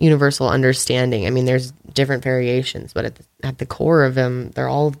universal understanding. I mean, there's different variations, but at the core of them, they're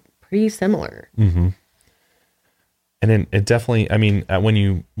all pretty similar. Mm-hmm. And it definitely, I mean, when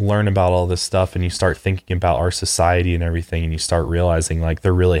you learn about all this stuff and you start thinking about our society and everything, and you start realizing, like,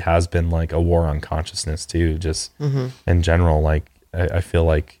 there really has been, like, a war on consciousness too, just in general. Like, I feel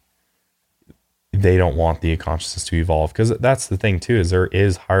like they don't want the consciousness to evolve, because that's the thing too, is there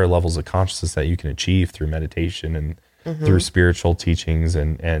is higher levels of consciousness that you can achieve through meditation and through spiritual teachings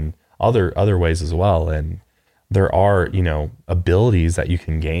and other ways as well. And there are, abilities that you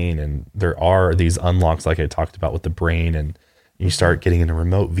can gain, and there are these unlocks, like I talked about with the brain, and you start getting into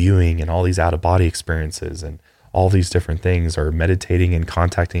remote viewing and all these out of body experiences and all these different things, or meditating and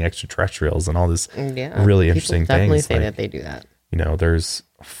contacting extraterrestrials and all this really interesting People definitely things. say that they do that. There's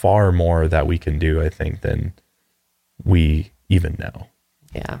far more that we can do, I think, than we even know.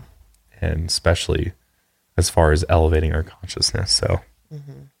 Yeah. And especially as far as elevating our consciousness. So,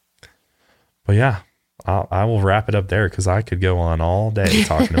 but yeah, I will wrap it up there, because I could go on all day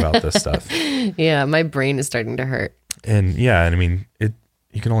talking about this stuff. Yeah, my brain is starting to hurt. And yeah, and I mean,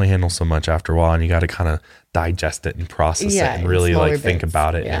 you can only handle so much after a while, and you got to kind of digest it and process it and really like think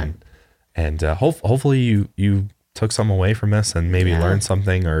about it. Yeah. And hopefully you took something away from this and maybe learned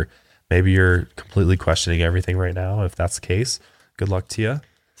something, or maybe you're completely questioning everything right now. If that's the case, good luck to you.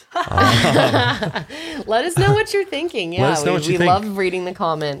 Let us know what you're thinking. Yeah, Let us know what you think. Love reading the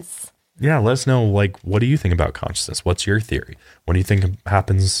comments. Yeah, let us know, like, what do you think about consciousness? What's your theory? What do you think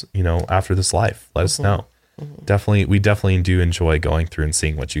happens, after this life? Let us know. We definitely do enjoy going through and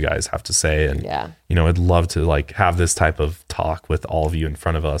seeing what you guys have to say. And, I'd love to, like, have this type of talk with all of you in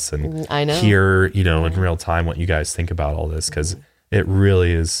front of us and hear, in real time what you guys think about all this, because it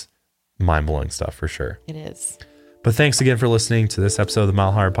really is mind-blowing stuff for sure. It is. But thanks again for listening to this episode of the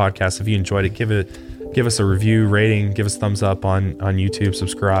Mile Higher Podcast. If you enjoyed it, give us a review, rating, give us a thumbs up on YouTube,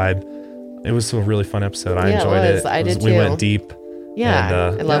 subscribe. It was a really fun episode. I enjoyed it. I did too. We went deep.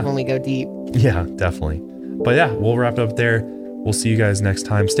 Yeah, and, I love when we go deep. Yeah, definitely. But yeah, we'll wrap it up there. We'll see you guys next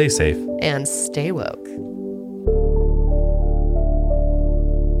time. Stay safe. And stay woke.